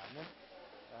necesitan, ¿no?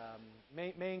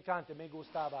 Me encanta, me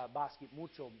gustaba básquet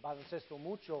mucho, baloncesto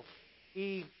mucho,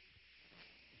 y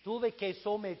tuve que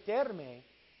someterme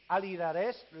al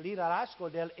liderazgo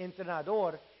del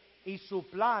entrenador y su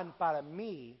plan para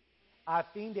mí a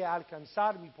fin de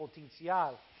alcanzar mi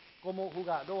potencial como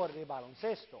jugador de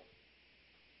baloncesto.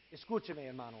 Escúcheme,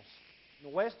 hermanos,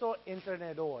 nuestro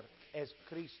entrenador es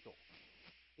Cristo.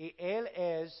 Y Él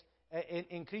es,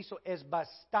 en Cristo es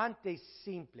bastante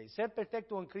simple. Ser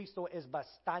perfecto en Cristo es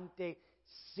bastante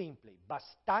simple,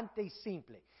 bastante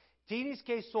simple. Tienes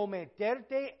que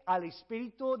someterte al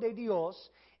Espíritu de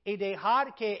Dios y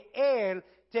dejar que Él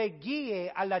te guíe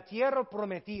a la tierra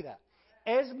prometida.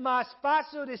 Es más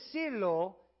fácil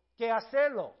decirlo que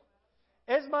hacerlo.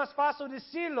 Es más fácil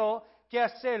decirlo que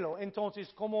hacerlo.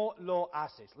 Entonces, ¿cómo lo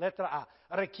haces? Letra A.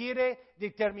 Requiere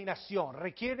determinación.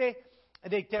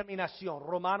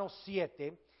 Romanos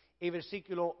 7 y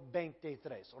versículo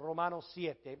 23. Romanos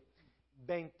 7,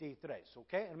 23.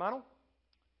 ¿Ok, hermano?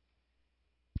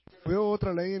 Veo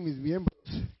otra ley en mis miembros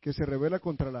que se revela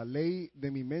contra la ley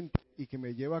de mi mente y que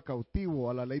me lleva cautivo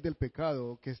a la ley del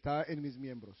pecado que está en mis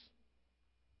miembros.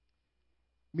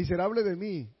 Miserable de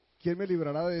mí, ¿quién me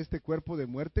librará de este cuerpo de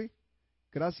muerte?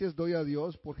 Gracias doy a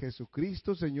Dios por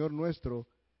Jesucristo, Señor nuestro.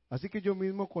 Así que yo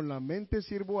mismo con la mente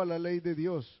sirvo a la ley de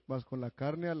Dios, mas con la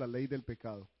carne a la ley del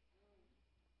pecado.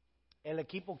 El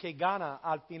equipo que gana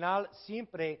al final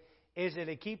siempre es el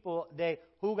equipo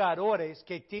de jugadores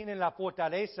que tienen la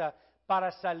fortaleza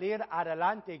para salir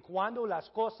adelante cuando las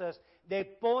cosas se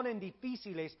ponen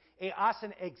difíciles y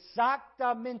hacen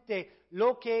exactamente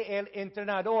lo que el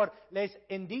entrenador les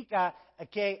indica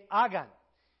que hagan.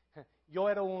 Yo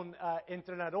era un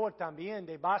entrenador también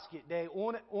de básquet, de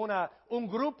un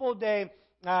grupo de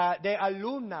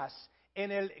alumnas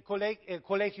en el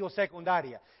colegio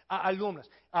secundario. Alumnas.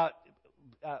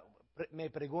 Me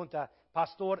pregunta,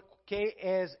 pastor, ¿qué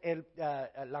es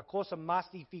la cosa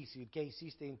más difícil que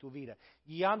hiciste en tu vida?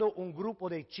 Guiando un grupo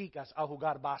de chicas a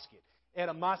jugar básquet.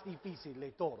 Era más difícil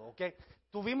de todo, ¿ok?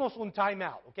 Tuvimos un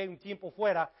timeout, ¿ok? Un tiempo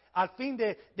fuera. Al fin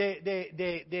del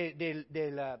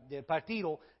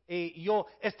partido, yo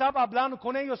estaba hablando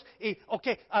con ellos y, ok,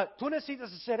 tú necesitas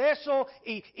hacer eso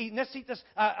y necesitas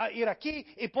ir aquí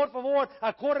y por favor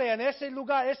corre en ese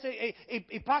lugar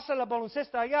y pasa la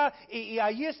baloncesta allá y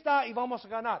ahí está y vamos a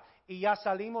ganar. Y ya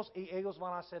salimos y ellos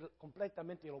van a hacer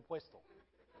completamente lo opuesto.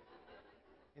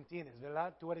 ¿Entiendes,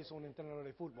 verdad? Tú eres un entrenador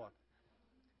de fútbol.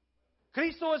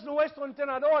 Cristo es nuestro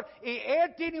entrenador y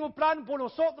Él tiene un plan por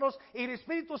nosotros y el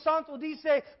Espíritu Santo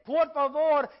dice, por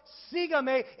favor,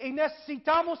 sígame y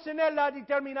necesitamos tener la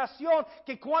determinación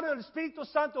que cuando el Espíritu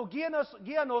Santo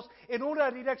guíanos en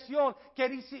una dirección que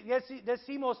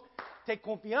decimos, te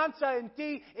confianza en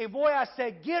ti y voy a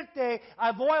seguirte,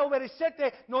 voy a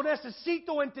obedecerte, no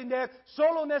necesito entender,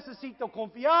 solo necesito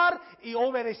confiar y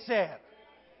obedecer.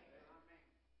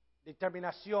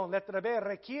 Determinación, letra B,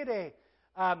 requiere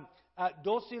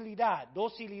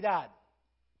docilidad.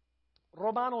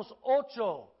 Romanos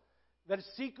 8,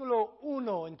 versículo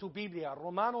 1 en tu Biblia.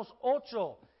 Romanos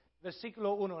 8,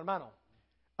 versículo 1, hermano.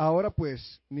 Ahora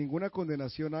pues, ninguna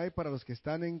condenación hay para los que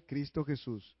están en Cristo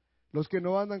Jesús, los que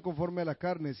no andan conforme a la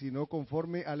carne, sino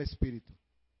conforme al Espíritu.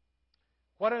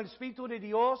 Cuando el Espíritu de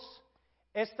Dios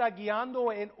está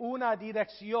guiando en una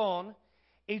dirección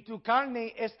y tu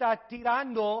carne está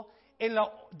tirando en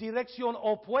la dirección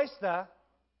opuesta,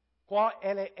 ¿cuál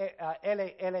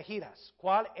elegirás?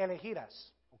 ¿Cuál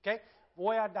elegirás? ¿Okay?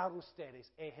 Voy a dar a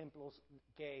ustedes ejemplos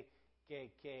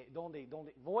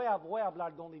donde voy a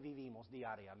hablar donde vivimos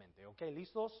diariamente. ¿Ok?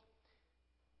 ¿Listos?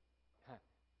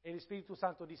 El Espíritu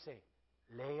Santo dice,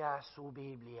 lea su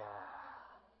Biblia.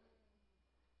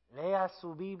 Lea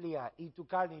su Biblia. Y tu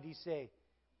carne dice,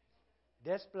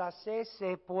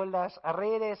 desplacese por las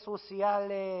redes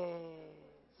sociales.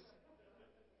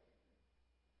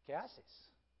 ¿Qué haces?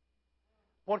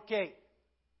 Porque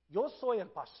yo soy el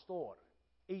pastor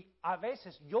y a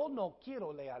veces yo no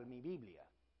quiero leer mi Biblia.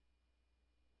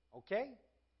 ¿Ok?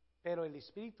 Pero el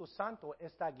Espíritu Santo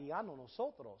está guiando a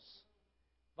nosotros.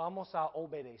 ¿Vamos a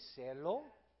obedecerlo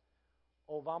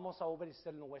o vamos a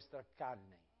obedecer nuestra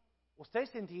carne?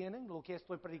 ¿Ustedes entienden lo que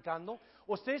estoy predicando?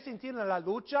 ¿Ustedes entienden la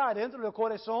lucha adentro del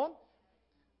corazón?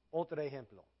 Otro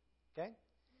ejemplo. ¿Ok?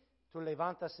 Tú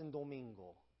levantas en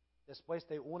domingo, después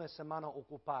de una semana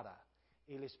ocupada.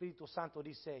 Y el Espíritu Santo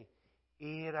dice,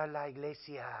 ir a la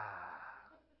iglesia.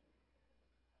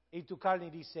 Y tu carne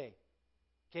dice,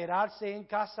 quedarse en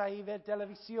casa y ver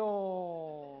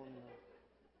televisión.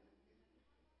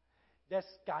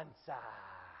 Descansa.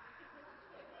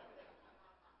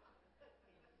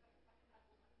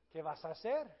 ¿Qué vas a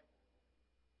hacer?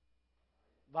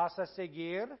 ¿Vas a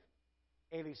seguir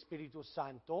el Espíritu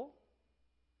Santo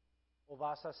o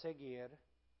vas a seguir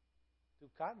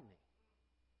tu carne?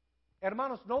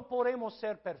 Hermanos, no podemos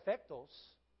ser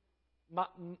perfectos,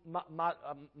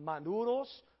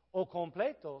 maduros o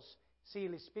completos si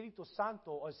el Espíritu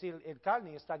Santo o si el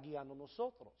carne está guiando a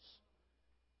nosotros?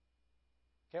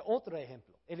 ¿Qué otro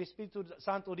ejemplo? El Espíritu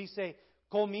Santo dice,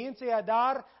 comience a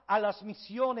dar a las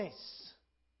misiones.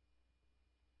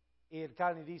 Y el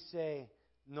carne dice,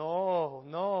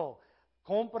 no,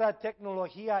 compra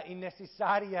tecnología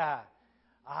innecesaria.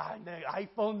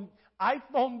 iPhone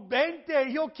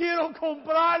 20, yo quiero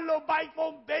comprarlo,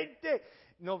 iPhone 20.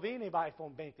 No viene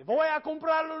iPhone 20, voy a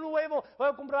comprarlo nuevo,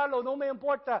 no me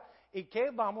importa. ¿Y qué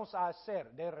vamos a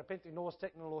hacer? De repente no es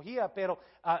tecnología, pero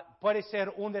puede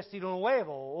ser un destino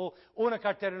nuevo, o una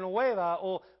cartera nueva,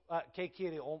 o ¿qué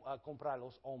quiere comprar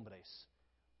los hombres?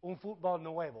 Un fútbol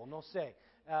nuevo, no sé.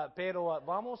 Pero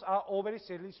vamos a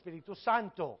obedecer al Espíritu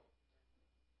Santo.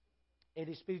 El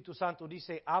Espíritu Santo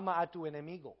dice, ama a tu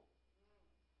enemigo.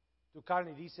 Tu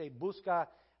carne dice, busca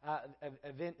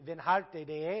vengarte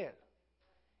de él.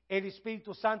 El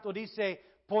Espíritu Santo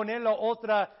dice, ponerle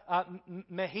otra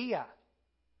mejilla.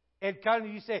 El carne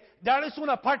dice, dales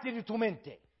una parte de tu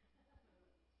mente.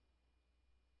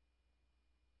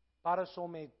 Para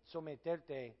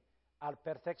someterte al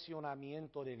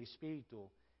perfeccionamiento del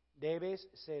Espíritu, debes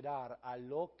ceder a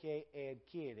lo que Él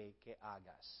quiere que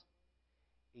hagas.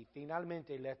 Y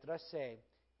finalmente, letra C,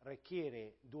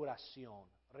 requiere duración.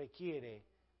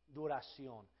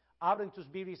 Abren tus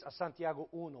Biblias a Santiago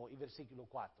 1 y versículo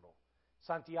 4.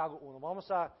 Santiago 1.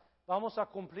 Vamos a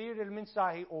cumplir el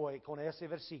mensaje hoy con ese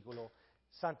versículo.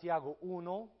 Santiago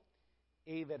 1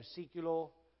 y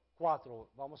versículo 4.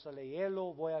 Vamos a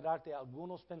leerlo. Voy a darte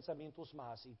algunos pensamientos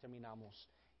más y terminamos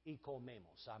y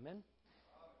comemos. Amén.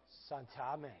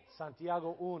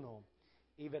 Santiago 1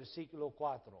 y versículo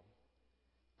 4.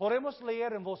 Podemos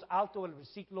leer en voz alta el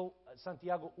versículo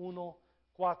Santiago 1,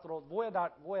 4. Voy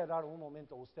a dar un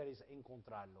momento a ustedes a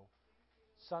encontrarlo.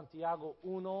 Santiago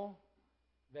 1,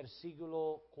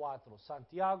 versículo 4.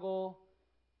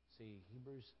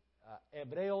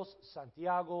 Hebreos,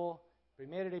 Santiago,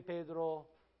 1 de Pedro,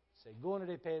 2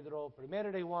 de Pedro,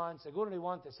 1 de Juan, 2 de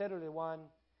Juan, 3 de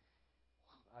Juan,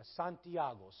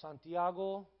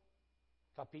 Santiago,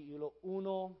 capítulo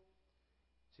 1.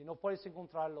 Si no puedes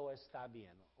encontrarlo, está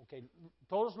bien. Okay.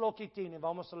 Todos los que tienen,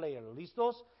 vamos a leerlo.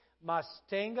 ¿Listos? Mas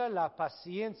tenga la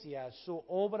paciencia, su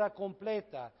obra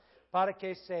completa, para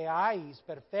que seáis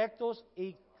perfectos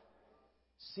y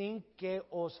sin que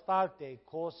os falte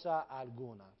cosa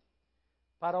alguna.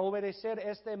 Para obedecer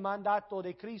este mandato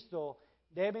de Cristo,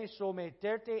 debes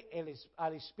someterte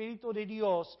al Espíritu de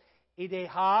Dios y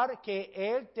dejar que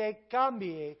Él te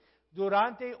cambie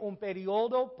durante un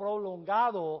periodo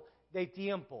prolongado de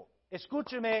tiempo.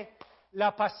 Escúcheme,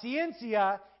 la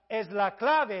paciencia es la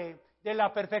clave de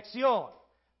la perfección.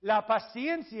 La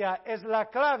paciencia es la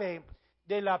clave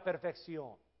de la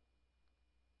perfección.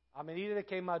 A medida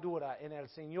que madura en el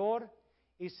Señor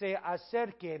y se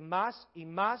acerque más y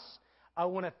más a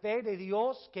una fe de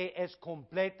Dios que es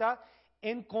completa,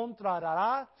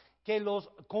 encontrará que los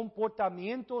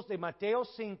comportamientos de Mateo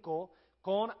 5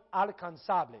 son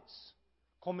alcanzables.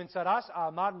 Comenzarás a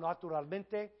amar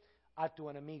naturalmente a tu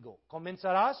enemigo.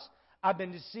 Comenzarás a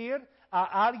bendecir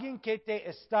a alguien que te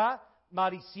está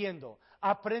maldiciendo.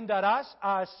 Aprenderás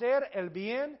a hacer el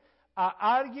bien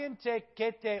a alguien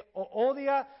que te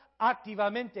odia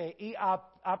activamente y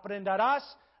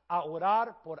aprenderás a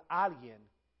orar por alguien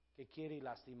que quiere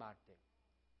lastimarte.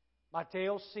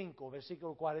 Mateo 5,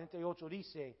 versículo 48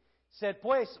 dice, sed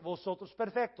pues vosotros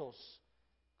perfectos,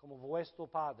 como vuestro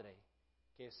Padre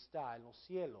que está en los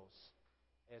cielos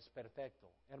es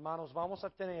perfecto. Hermanos, vamos a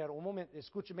tener un momento,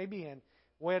 escúcheme bien,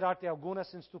 voy a darte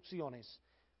algunas instrucciones.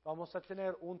 Vamos a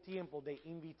tener un tiempo de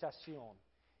invitación.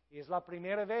 Y es la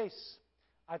primera vez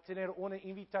a tener una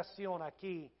invitación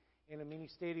aquí en el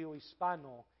Ministerio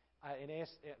Hispano,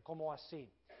 como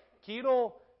así.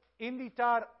 Quiero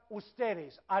invitar a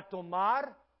ustedes a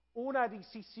tomar una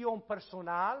decisión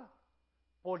personal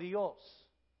por Dios.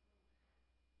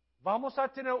 Vamos a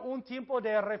tener un tiempo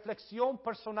de reflexión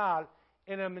personal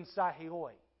en el mensaje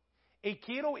hoy. Y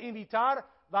quiero invitar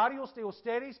varios de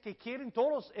ustedes que quieren,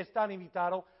 todos están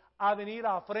invitados a venir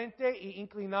al frente e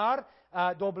inclinar,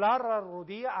 doblar la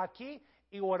rodilla aquí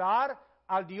y orar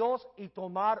al Dios y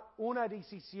tomar una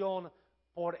decisión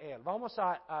por Él. Vamos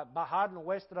a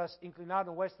inclinar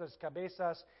nuestras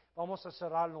cabezas, vamos a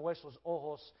cerrar nuestros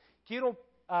ojos. Quiero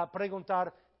preguntar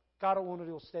a cada uno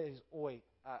de ustedes hoy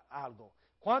algo.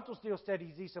 ¿Cuántos de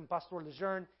ustedes dicen, Pastor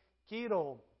Lejeune,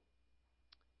 quiero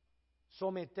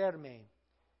someterme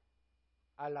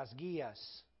a las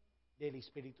guías del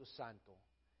Espíritu Santo?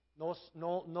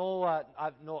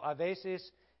 A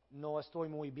veces no estoy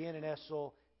muy bien en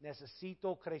eso,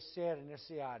 necesito crecer en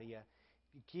esa área.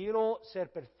 Quiero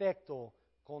ser perfecto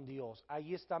con Dios.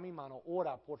 Ahí está mi mano.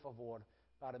 Ora, por favor,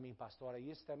 para mi pastor.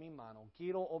 Ahí está mi mano.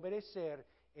 Quiero obedecer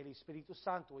el Espíritu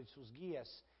Santo y sus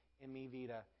guías en mi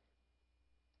vida.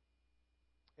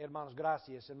 Hermanos,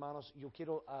 gracias. Hermanos, yo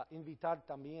quiero invitar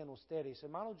también a ustedes.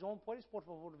 Hermano John, ¿puedes por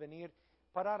favor venir,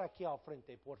 parar aquí al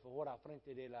frente, por favor, al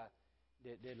frente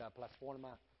de la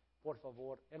plataforma, por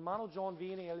favor? Hermano John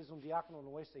viene, él es un diácono en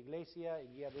nuestra iglesia y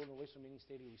guiador de nuestro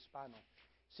ministerio hispano.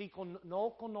 Si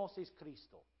no conoces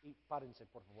Cristo, y párense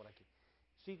por favor aquí.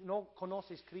 Si no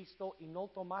conoces Cristo y no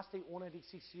tomaste una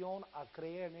decisión a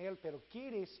creer en Él, pero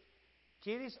quieres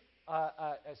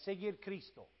seguir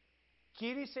Cristo,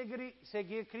 quieres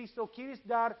seguir Cristo, quieres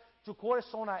dar tu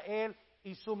corazón a Él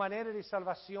y su manera de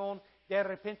salvación, de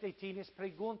repente tienes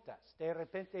preguntas, de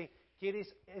repente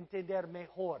quieres entender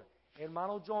mejor.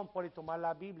 Hermano John puede tomar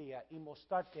la Biblia y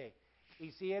mostrarte.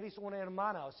 Y si eres una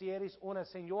hermana o si eres una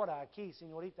señora aquí,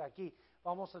 señorita aquí,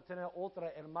 vamos a tener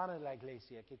otra hermana en la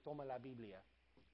iglesia que toma la Biblia.